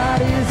 my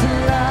God is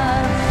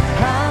alive.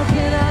 How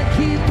can I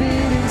keep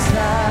it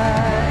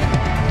inside?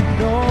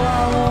 No,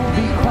 I won't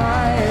be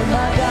quiet,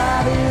 my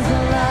God is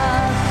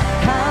alive.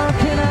 How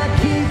can I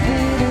keep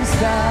it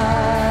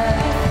inside?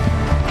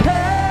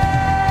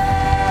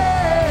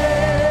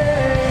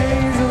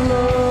 Praise the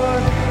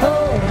Lord,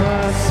 oh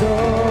my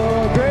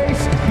soul.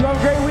 Grace, you have a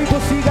great week.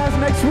 We'll see you guys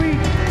next week.